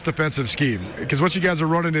to this defensive scheme? Because what you guys are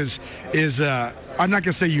running is I'm not going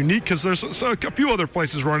to say unique, because there's a few other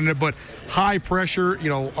places running it, but high pressure,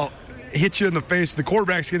 hit you in the face. The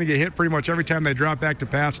quarterback's going to get hit pretty much every time they drop back to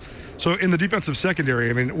pass. So in the defensive secondary,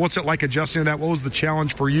 I mean, what's it like adjusting to that? What was the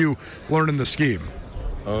challenge for you learning the scheme?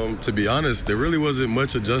 To be honest, there really wasn't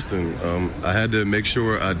much adjusting. I had to make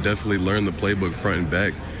sure I definitely learned the playbook front and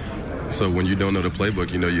back. So when you don't know the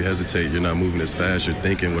playbook, you hesitate. You're not moving as fast. You're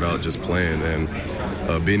thinking without just playing.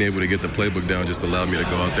 And being able to get the playbook down just allowed me to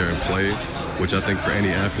go out there and play, which I think for any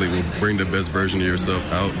athlete will bring the best version of yourself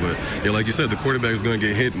out. But yeah, like you said, the quarterback is going to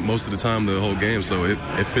get hit most of the time the whole game. So it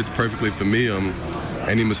fits perfectly for me.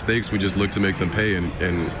 Any mistakes, we just look to make them pay,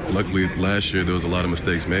 and luckily last year there was a lot of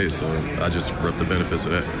mistakes made, so I just reaped the benefits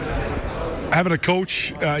of that. Having a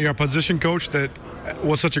coach, a position coach that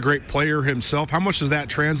was such a great player himself, how much does that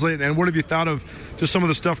translate, and what have you thought of just some of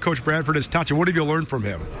the stuff Coach Bradford has taught you? What have you learned from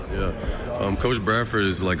him? Yeah, Coach Bradford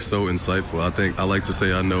is so insightful. I think I like to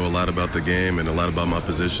say I know a lot about the game and a lot about my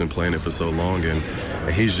position, playing it for so long, and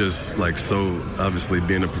he's just so, obviously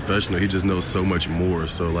being a professional, he just knows so much more.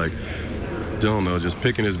 So I don't know, just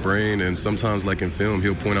picking his brain, and sometimes in film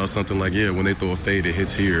he'll point out something when they throw a fade it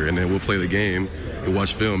hits here, and then we'll play the game and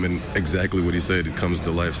watch film, and exactly what he said, it comes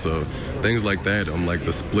to life. So things like that,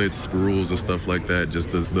 the splits, rules and stuff like that,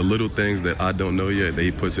 just the little things that I don't know yet that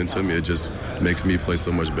he puts into me, it just makes me play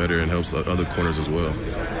so much better and helps other corners as well.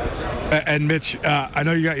 And Mitch, I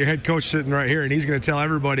know you got your head coach sitting right here, and he's going to tell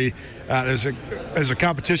everybody there's a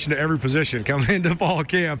competition to every position coming into fall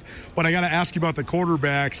camp. But I got to ask you about the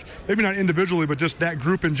quarterbacks, maybe not individually, but just that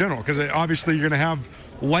group in general, because obviously you're going to have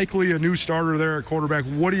likely a new starter there at quarterback.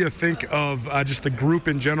 What do you think of just the group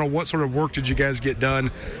in general? What sort of work did you guys get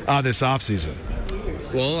done this offseason?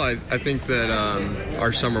 Well, I think that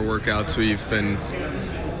our summer workouts, we've been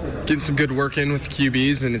getting some good work in with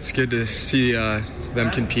QBs, and it's good to see them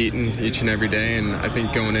competing each and every day. And I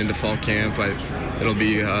think going into fall camp, it'll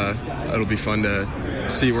be fun to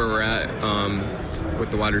see where we're at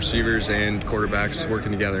with the wide receivers and quarterbacks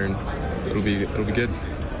working together, and it'll be good.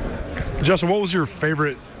 Justin, what was your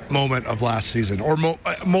favorite moment of last season, or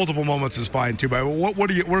multiple moments is fine too? But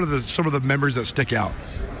what are some of the memories that stick out?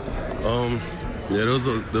 There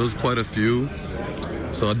was quite a few.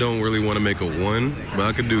 So I don't really want to make a one, but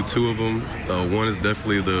I could do two of them. One is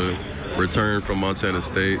definitely the return from Montana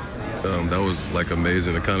State. That was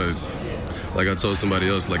amazing. It kind of, I told somebody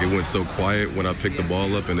else, it went so quiet when I picked the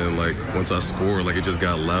ball up, and then once I scored, it just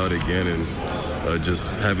got loud again, and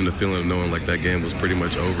just having the feeling of knowing that game was pretty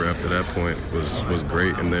much over after that point was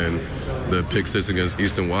great. And then the pick six against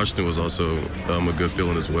Eastern Washington was also a good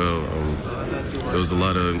feeling as well. There was a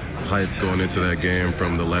lot of hype going into that game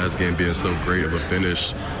from the last game being so great of a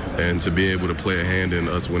finish, and to be able to play a hand in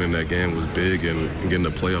us winning that game was big, and getting a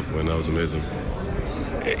playoff win, that was amazing.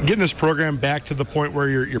 Getting this program back to the point where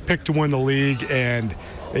you're picked to win the league and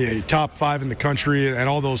top 5 in the country and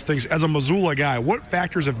all those things, as a Missoula guy, what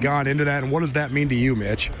factors have gone into that, and what does that mean to you,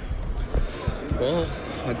 Mitch? Well,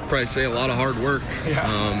 I'd probably say a lot of hard work.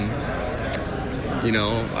 Yeah.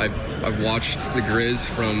 I've watched the Grizz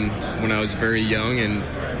from when I was very young, and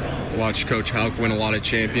watched Coach Houck win a lot of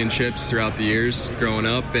championships throughout the years growing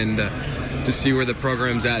up, and to see where the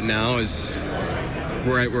program's at now is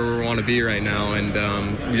right where we want to be right now, and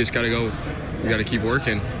we just got to keep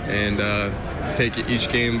working and take it each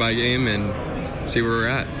game by game and see where we're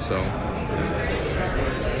at. So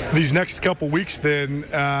these next couple weeks then,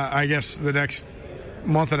 I guess the next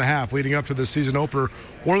month and a half leading up to the season opener,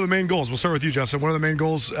 what are the main goals? We'll start with you, Justin. What are the main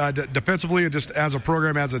goals defensively and just as a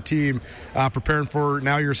program, as a team, preparing for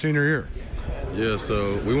now your senior year? Yeah,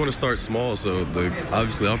 so we want to start small. So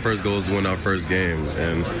obviously our first goal is to win our first game,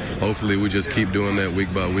 and hopefully we just keep doing that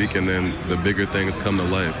week by week, and then the bigger things come to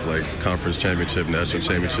life, like conference championship, national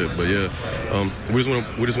championship. But yeah, we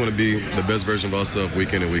just want to be the best version of ourselves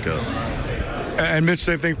week in and week out. And Mitch,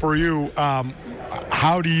 same thing for you.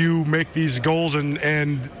 How do you make these goals and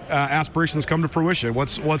aspirations come to fruition?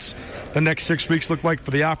 What's the next 6 weeks look like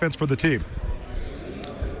for the offense, for the team?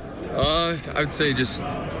 I would say just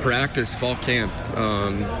practice, fall camp,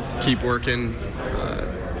 keep working,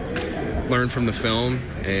 learn from the film,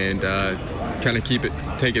 and kind of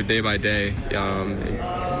take it day by day.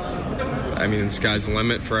 I mean, the sky's the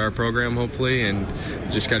limit for our program, hopefully, and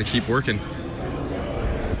just got to keep working.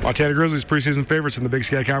 Montana Grizzlies preseason favorites in the Big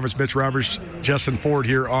Sky Conference. Mitch Roberts, Justin Ford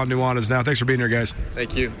here on Nuanez Now. Thanks for being here, guys.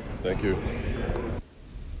 Thank you. Thank you.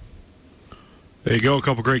 There you go, a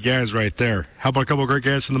couple great guys right there. How about a couple great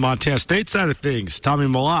guys from the Montana State side of things? Tommy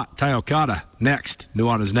Mellott, Ty Okada, next.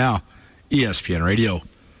 Nuanez Now, ESPN Radio.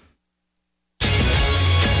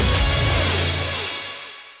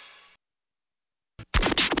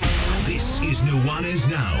 This is Nuanez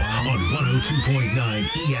Now on 102.9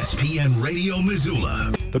 ESPN Radio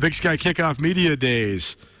Missoula. The Big Sky Kickoff Media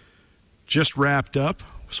Days just wrapped up,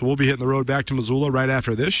 so we'll be hitting the road back to Missoula right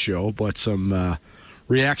after this show, but some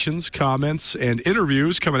reactions, comments, and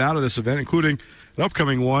interviews coming out of this event, including an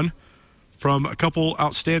upcoming one from a couple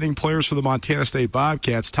outstanding players for the Montana State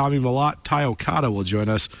Bobcats. Tommy Mellott, Ty Okada will join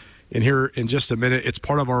us in here in just a minute. It's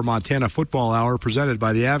part of our Montana Football Hour presented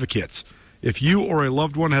by the Advocates. If you or a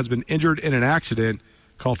loved one has been injured in an accident,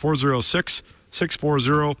 call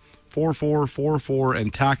 406-640-4444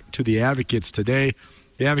 and talk to the Advocates today.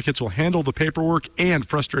 The Advocates will handle the paperwork and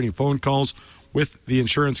frustrating phone calls with the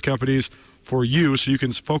insurance companies for you, so you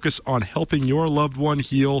can focus on helping your loved one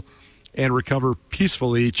heal and recover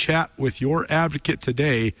peacefully. Chat with your advocate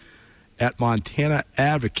today at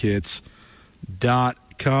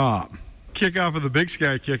montanaadvocates.com. Kickoff of the Big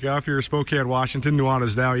Sky Kickoff here in Spokane, Washington.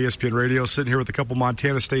 Nuanez Now, ESPN Radio. Sitting here with a couple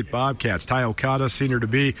Montana State Bobcats. Ty Okada, senior to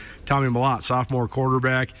be. Tommy Mellott, sophomore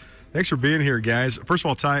quarterback. Thanks for being here, guys. First of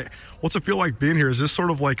all, Ty, what's it feel like being here? Is this sort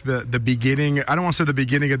of like the beginning? I don't want to say the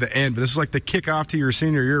beginning of the end, but this is like the kickoff to your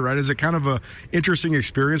senior year, right? Is it kind of a interesting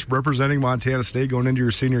experience representing Montana State going into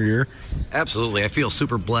your senior year? Absolutely. I feel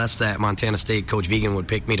super blessed that Montana State Coach Vegan would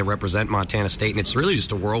pick me to represent Montana State, and it's really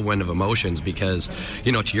just a whirlwind of emotions because,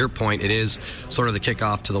 you know, to your point, it is sort of the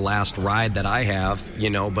kickoff to the last ride that I have, you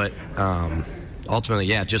know, but ultimately,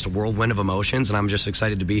 yeah, just a whirlwind of emotions, and I'm just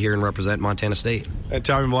excited to be here and represent Montana State. And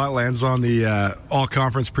Tommy Mellott lands on the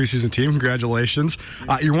all-conference preseason team. Congratulations.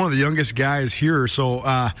 You're one of the youngest guys here,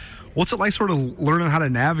 so what's it like sort of learning how to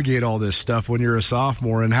navigate all this stuff when you're a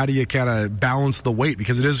sophomore, and how do you kind of balance the weight?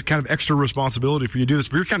 Because it is kind of extra responsibility for you to do this,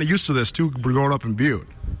 but you're kind of used to this, too, growing up in Butte.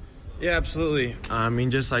 Yeah, absolutely. I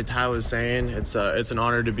mean, just like Ty was saying, it's an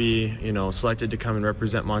honor to be, you know, selected to come and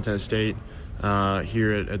represent Montana State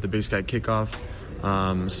here at the Big Sky Kickoff.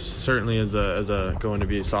 Certainly as a going to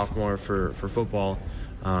be a sophomore for football,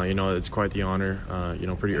 you know, it's quite the honor, you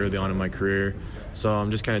know, pretty early on in my career. So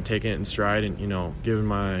I'm just kind of taking it in stride and, you know, giving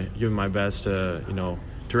my best to, you know,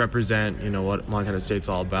 to represent, you know, what Montana State's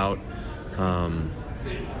all about.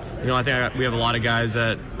 You know, I think we have a lot of guys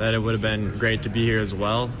that it would have been great to be here as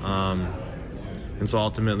well. And so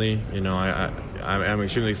ultimately, you know, I'm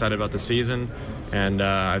extremely excited about the season. And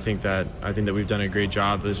I think that we've done a great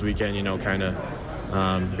job this weekend, you know, kind of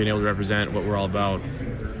being able to represent what we're all about.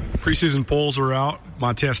 Preseason polls are out.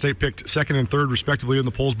 Montana State picked second and third, respectively, in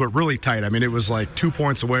the polls, but really tight. I mean, it was like 2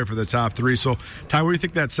 points away for the top three. So, Ty, what do you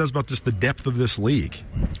think that says about just the depth of this league?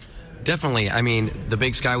 Definitely. I mean, the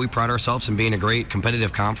Big Sky, we pride ourselves in being a great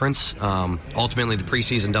competitive conference. Ultimately, the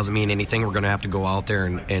preseason doesn't mean anything. We're going to have to go out there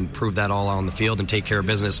and prove that all on the field and take care of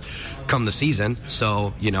business come the season.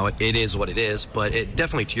 So, you know, it is what it is. But it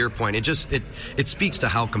definitely, to your point, it speaks to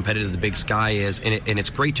how competitive the Big Sky is, and it's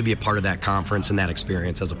great to be a part of that conference and that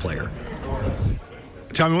experience as a player.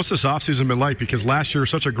 Tommy, what's this offseason been like? Because last year,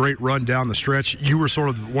 such a great run down the stretch. You were sort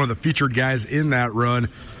of one of the featured guys in that run.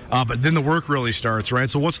 But then the work really starts, right?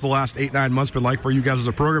 So what's the last 8-9 months been like for you guys as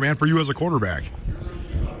a program and for you as a quarterback?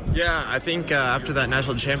 Yeah, I think after that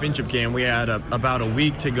national championship game, we had about a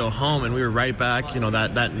week to go home, and we were right back, you know,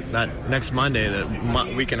 that next Monday, the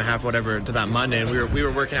week and a half, whatever, to that Monday, and we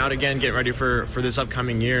were working out again, getting ready for this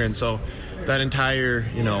upcoming year. And so that entire,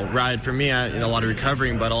 you know, ride for me, you know, a lot of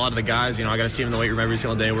recovering, but a lot of the guys, you know, I got to see them in the weight room every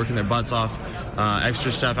single day, working their butts off,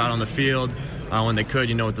 extra stuff out on the field when they could,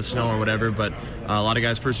 you know, with the snow or whatever. But a lot of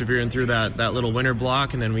guys persevering through that little winter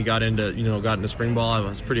block, and then we got into spring ball. I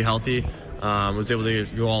was pretty healthy, was able to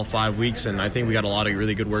go all 5 weeks, and I think we got a lot of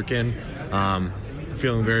really good work in.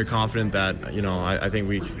 feeling very confident that, you know, I think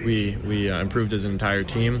we improved as an entire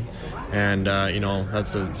team. And, you know,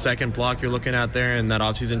 that's the second block you're looking at there in that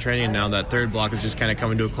offseason training. And now that third block is just kind of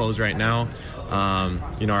coming to a close right now.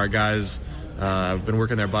 You know, our guys have been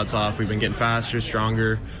working their butts off. We've been getting faster,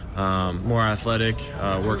 stronger, more athletic,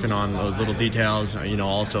 working on those little details, you know,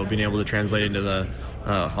 also being able to translate into the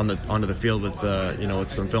onto the field with you know,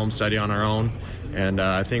 with some film study on our own. And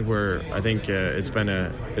I think it's been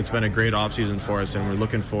a great offseason for us, and we're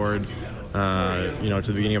looking forward you know, to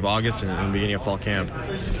the beginning of August and the beginning of fall camp.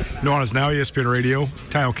 Nuanez Now, ESPN Radio.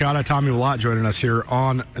 Ty Okada, Tommy Mellott joining us here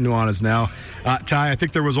on Nuanez Now. Ty, I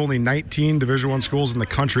think there was only 19 Division I schools in the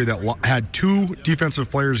country that had 2 defensive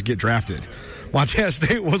players get drafted. Montana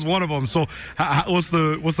State was one of them. So what's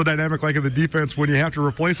the dynamic like in the defense when you have to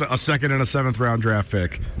replace a second and a 7th round draft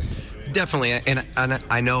pick? Definitely, and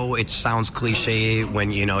I know it sounds cliche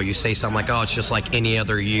when, you know, you say something like, oh, it's just like any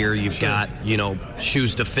other year, you've got, you know,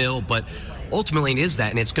 shoes to fill, but ultimately it is that,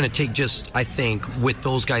 and it's going to take just, I think, with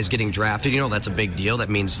those guys getting drafted, you know, that's a big deal. That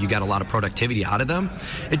means you got a lot of productivity out of them.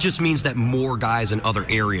 It just means that more guys in other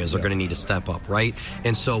areas are going to need to step up, right?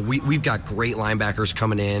 And so we've got great linebackers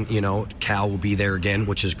coming in. You know, Cal will be there again,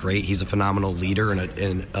 which is great. He's a phenomenal leader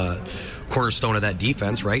and a cornerstone of that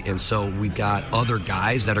defense, right? And so we've got other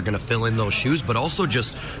guys that are going to fill in those shoes, but also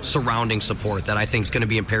just surrounding support that I think is going to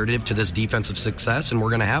be imperative to this defensive success, and we're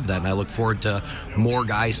going to have that. And I look forward to more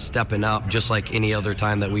guys stepping up, just like any other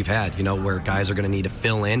time that we've had, you know, where guys are going to need to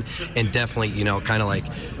fill in, and definitely, you know, kind of like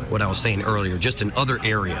what I was saying earlier, just in other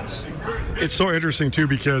areas. It's so interesting, too,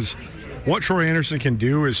 because what Troy Anderson can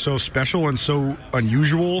do is so special and so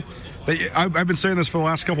unusual. I've been saying this for the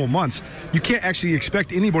last couple of months. You can't actually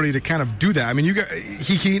expect anybody to kind of do that. I mean,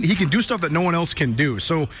 he can do stuff that no one else can do.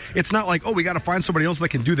 So it's not like, oh, we got to find somebody else that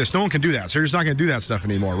can do this. No one can do that. So you're just not going to do that stuff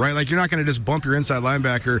anymore, right? Like, you're not going to just bump your inside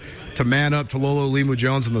linebacker to man up to Lolo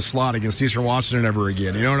Limu-Jones in the slot against Eastern Washington ever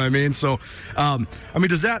again. You know what I mean? So, I mean,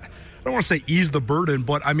 does that, I don't want to say ease the burden,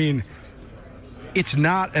 but I mean, it's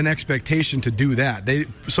not an expectation to do that.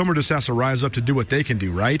 Someone just has to rise up to do what they can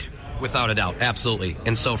do, right? Without a doubt, absolutely.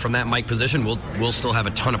 And so from that Mike position, we'll still have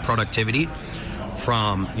a ton of productivity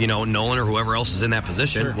from, you know, Nolan or whoever else is in that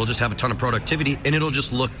position. Sure. We'll just have a ton of productivity, and it'll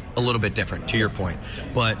just look a little bit different, to your point.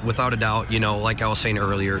 But without a doubt, you know, like I was saying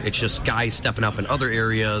earlier, it's just guys stepping up in other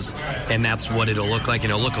areas, and that's what it'll look like.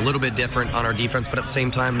 And it'll look a little bit different on our defense, but at the same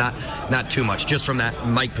time, not too much, just from that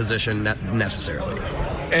Mike position, not necessarily.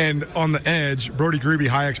 And on the edge, Brody Grebe,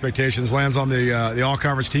 high expectations, lands on the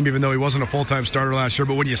all-conference team, even though he wasn't a full-time starter last year.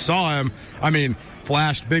 But when you saw him, I mean,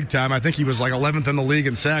 flashed big time. I think he was like 11th in the league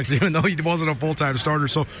in sacks, even though he wasn't a full-time starter.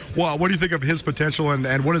 So what do you think of his potential,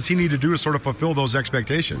 and what does he need to do to sort of fulfill those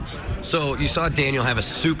expectations? So you saw Daniel have a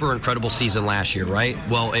super incredible season last year, right?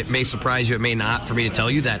 Well, it may surprise you, it may not, for me to tell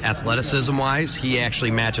you that athleticism-wise, he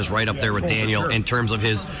actually matches right up there with Daniel in terms of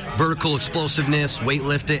his vertical explosiveness,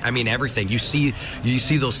 weightlifting, I mean, everything. You see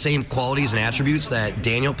those same qualities and attributes that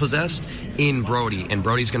Daniel possessed in Brody, and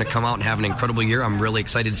Brody's going to come out and have an incredible year. I'm really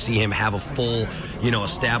excited to see him have a full, you know,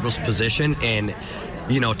 established position. And,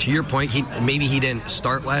 you know, to your point, maybe he didn't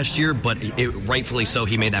start last year, but rightfully so,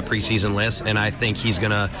 he made that preseason list, and I think he's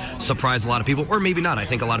going to surprise a lot of people, or maybe not. I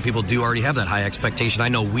think a lot of people do already have that high expectation. I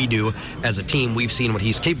know we do as a team. We've seen what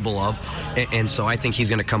he's capable of, and so I think he's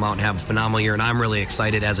going to come out and have a phenomenal year, and I'm really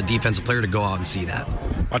excited as a defensive player to go out and see that.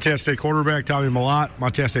 Montana State quarterback Tommy Mellott,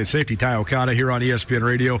 Montana State safety Ty Okada here on ESPN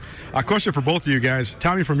Radio. A question for both of you guys.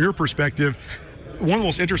 Tommy, from your perspective, one of the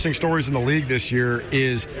most interesting stories in the league this year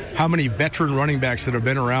is how many veteran running backs that have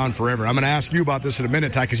been around forever. I'm going to ask you about this in a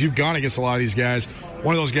minute, Ty, because you've gone against a lot of these guys.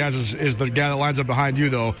 One of those guys is the guy that lines up behind you,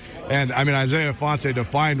 though. And, I mean, Isaiah Fonse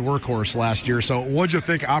defined workhorse last year. So what'd you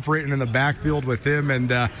think operating in the backfield with him?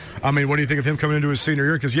 And, I mean, what do you think of him coming into his senior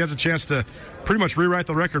year? Because he has a chance to pretty much rewrite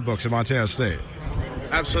the record books at Montana State.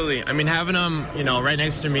 Absolutely. I mean, having him, you know, right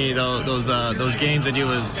next to me, those games that he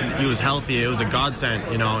was healthy, it was a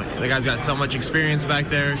godsend. You know, the guy's got so much experience back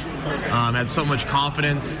there, had so much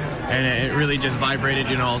confidence, and it really just vibrated,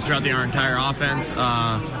 you know, throughout our entire offense.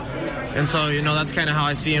 And so, you know, that's kind of how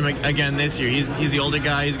I see him again this year. He's the older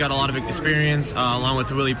guy. He's got a lot of experience, along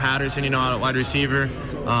with Willie Patterson, you know, at wide receiver.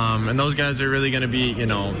 And those guys are really going to be, you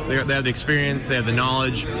know, they have the experience, they have the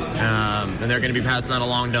knowledge, and they're going to be passing that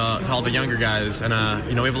along to all the younger guys. And,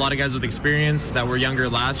 you know, we have a lot of guys with experience that were younger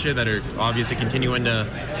last year that are obviously continuing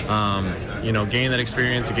to, you know, gain that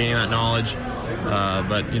experience and gaining that knowledge.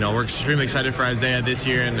 But, you know, we're extremely excited for Isaiah this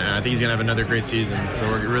year, and I think he's going to have another great season. So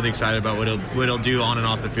we're really excited about what he'll do on and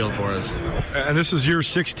off the field for us. And this is year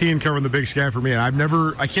 16 covering the Big Sky for me. And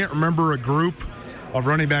I can't remember a group of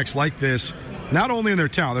running backs like this, not only in their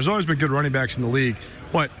talent. There's always been good running backs in the league,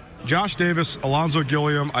 but Josh Davis, Alonzo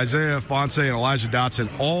Gilliam, Isaiah Fonse, and Elijah Dotson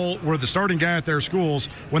all were the starting guy at their schools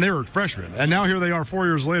when they were freshmen. And now here they are 4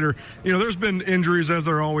 years later. You know, there's been injuries as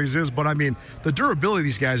there always is, but I mean, the durability of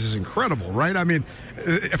these guys is incredible, right? I mean,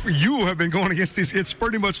 if you have been going against these, it's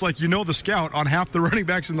pretty much like you know the scout on half the running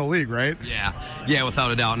backs in the league, right? Yeah,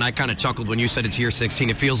 without a doubt. And I kind of chuckled when you said it's year 16.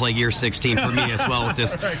 It feels like year 16 for me as well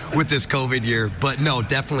with this COVID year. But no,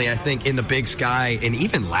 definitely, I think in the Big Sky, and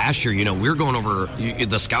even last year, you know, we were going over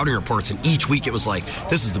the scouting reports, and each week it was like,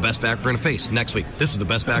 this is the best back we're going to face. Next week, this is the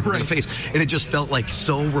best back we're going to face. And it just felt like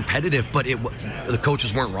so repetitive, but the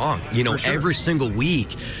coaches weren't wrong. You know, every single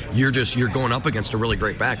week, you're going up against a really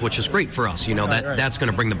great back, which is great for us. You know, that's going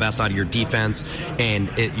to bring the best out of your defense, and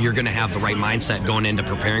you're going to have the right mindset going into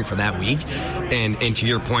preparing for that week. And to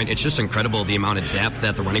your point, it's just incredible the amount of depth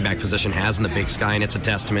that the running back position has in the Big Sky, and it's a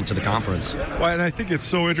testament to the conference. Well, and I think it's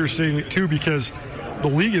so interesting, too, because the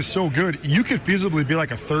league is so good. You could feasibly be like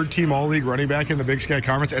a third-team all-league running back in the Big Sky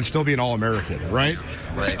Conference and still be an All-American, right?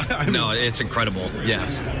 Right. No, it's incredible.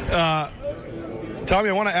 Yes. Tommy,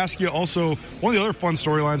 I want to ask you also, one of the other fun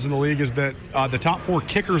storylines in the league is that the top 4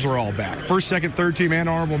 kickers are all back. First, second, third team, and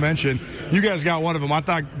honorable mention. You guys got one of them. I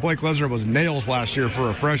thought Blake Lesnar was nails last year for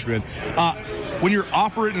a freshman. When you're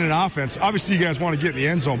operating an offense, obviously you guys want to get in the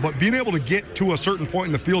end zone, but being able to get to a certain point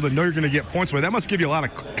in the field and know you're going to get points with, that must give you a lot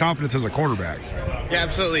of confidence as a quarterback. Yeah,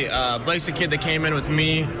 absolutely. Blake's a kid that came in with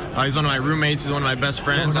me. He's one of my roommates. He's one of my best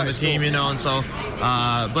friends on the team, you know. And so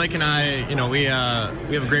Blake and I, you know, we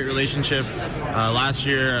have a great relationship. Last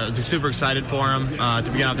year, I was super excited for him to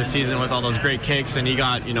begin off the season with all those great kicks. And he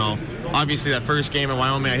got, you know, obviously that first game in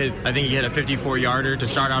Wyoming, I think he hit a 54-yarder to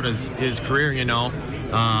start out his career, you know.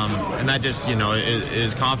 And that just, you know,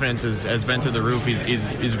 his confidence has been through the roof.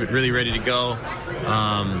 He's really ready to go.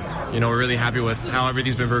 You know, we're really happy with how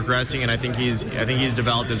everything's been progressing, and I think he's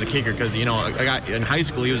developed as a kicker because, you know, a guy in high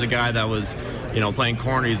school, he was a guy that was, you know, playing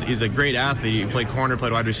corner. He's a great athlete. He played corner,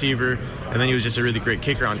 played wide receiver, and then he was just a really great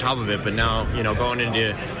kicker on top of it. But now, you know, going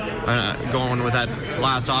with that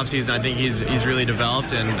last offseason, I think he's really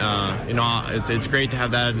developed, and you know, it's great to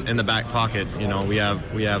have that in the back pocket. You know, we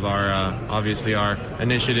have our obviously our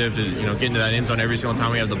initiative to, you know, get into that end zone every single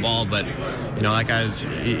time we have the ball, but you know, that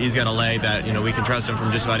he's got a leg that, you know, we can trust him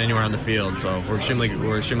from just about anywhere on the field. So we're extremely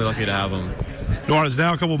lucky to have him. Nuanez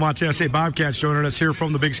now, a couple of Montana State Bobcats joining us here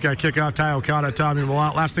from the Big Sky Kickoff. Ty Okada, Tommy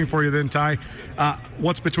Mellott. Last thing for you then, Ty.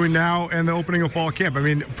 What's between now and the opening of fall camp? I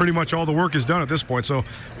mean, pretty much all the work is done at this point. So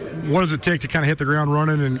what does it take to kind of hit the ground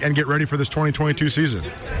running and get ready for this 2022 season?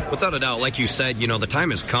 Without a doubt, like you said, you know, the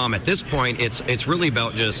time has come. At this point, it's really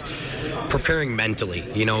about just preparing mentally,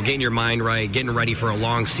 you know, getting your mind right, getting ready for a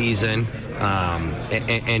long season,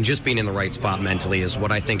 and just being in the right spot mentally is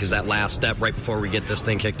what I think is that last step right before we get this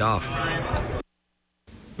thing kicked off.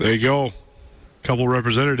 There you go. A couple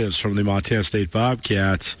representatives from the Montana State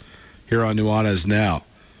Bobcats here on Nuanez Now.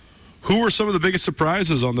 Who were some of the biggest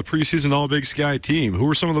surprises on the preseason All-Big Sky team? Who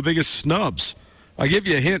were some of the biggest snubs? I'll give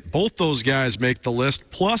you a hint. Both those guys make the list,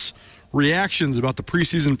 plus reactions about the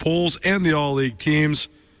preseason polls and the All-League teams.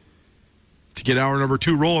 To get hour number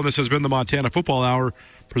 2 rolling, this has been the Montana Football Hour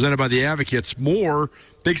presented by the Advocates. More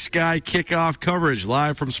Big Sky Kickoff coverage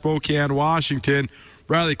live from Spokane, Washington.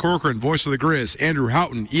 Riley Corcoran, voice of the Grizz, Andrew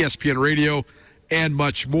Houghton, ESPN Radio, and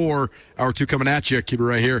much more. Hour 2 coming at you. Keep it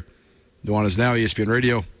right here. Nuanez Now, ESPN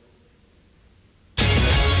Radio.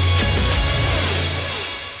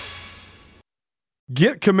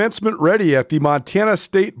 Get commencement ready at the Montana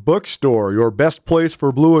State Bookstore, your best place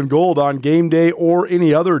for blue and gold on game day or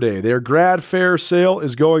any other day. Their grad fair sale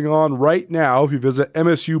is going on right now if you visit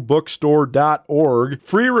msubookstore.org.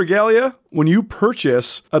 Free regalia when you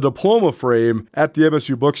purchase a diploma frame at the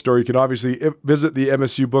MSU Bookstore. You can obviously visit the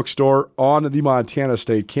MSU Bookstore on the Montana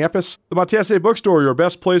State campus. The Montana State Bookstore, your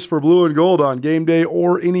best place for blue and gold on game day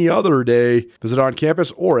or any other day. Visit on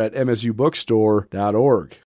campus or at msubookstore.org.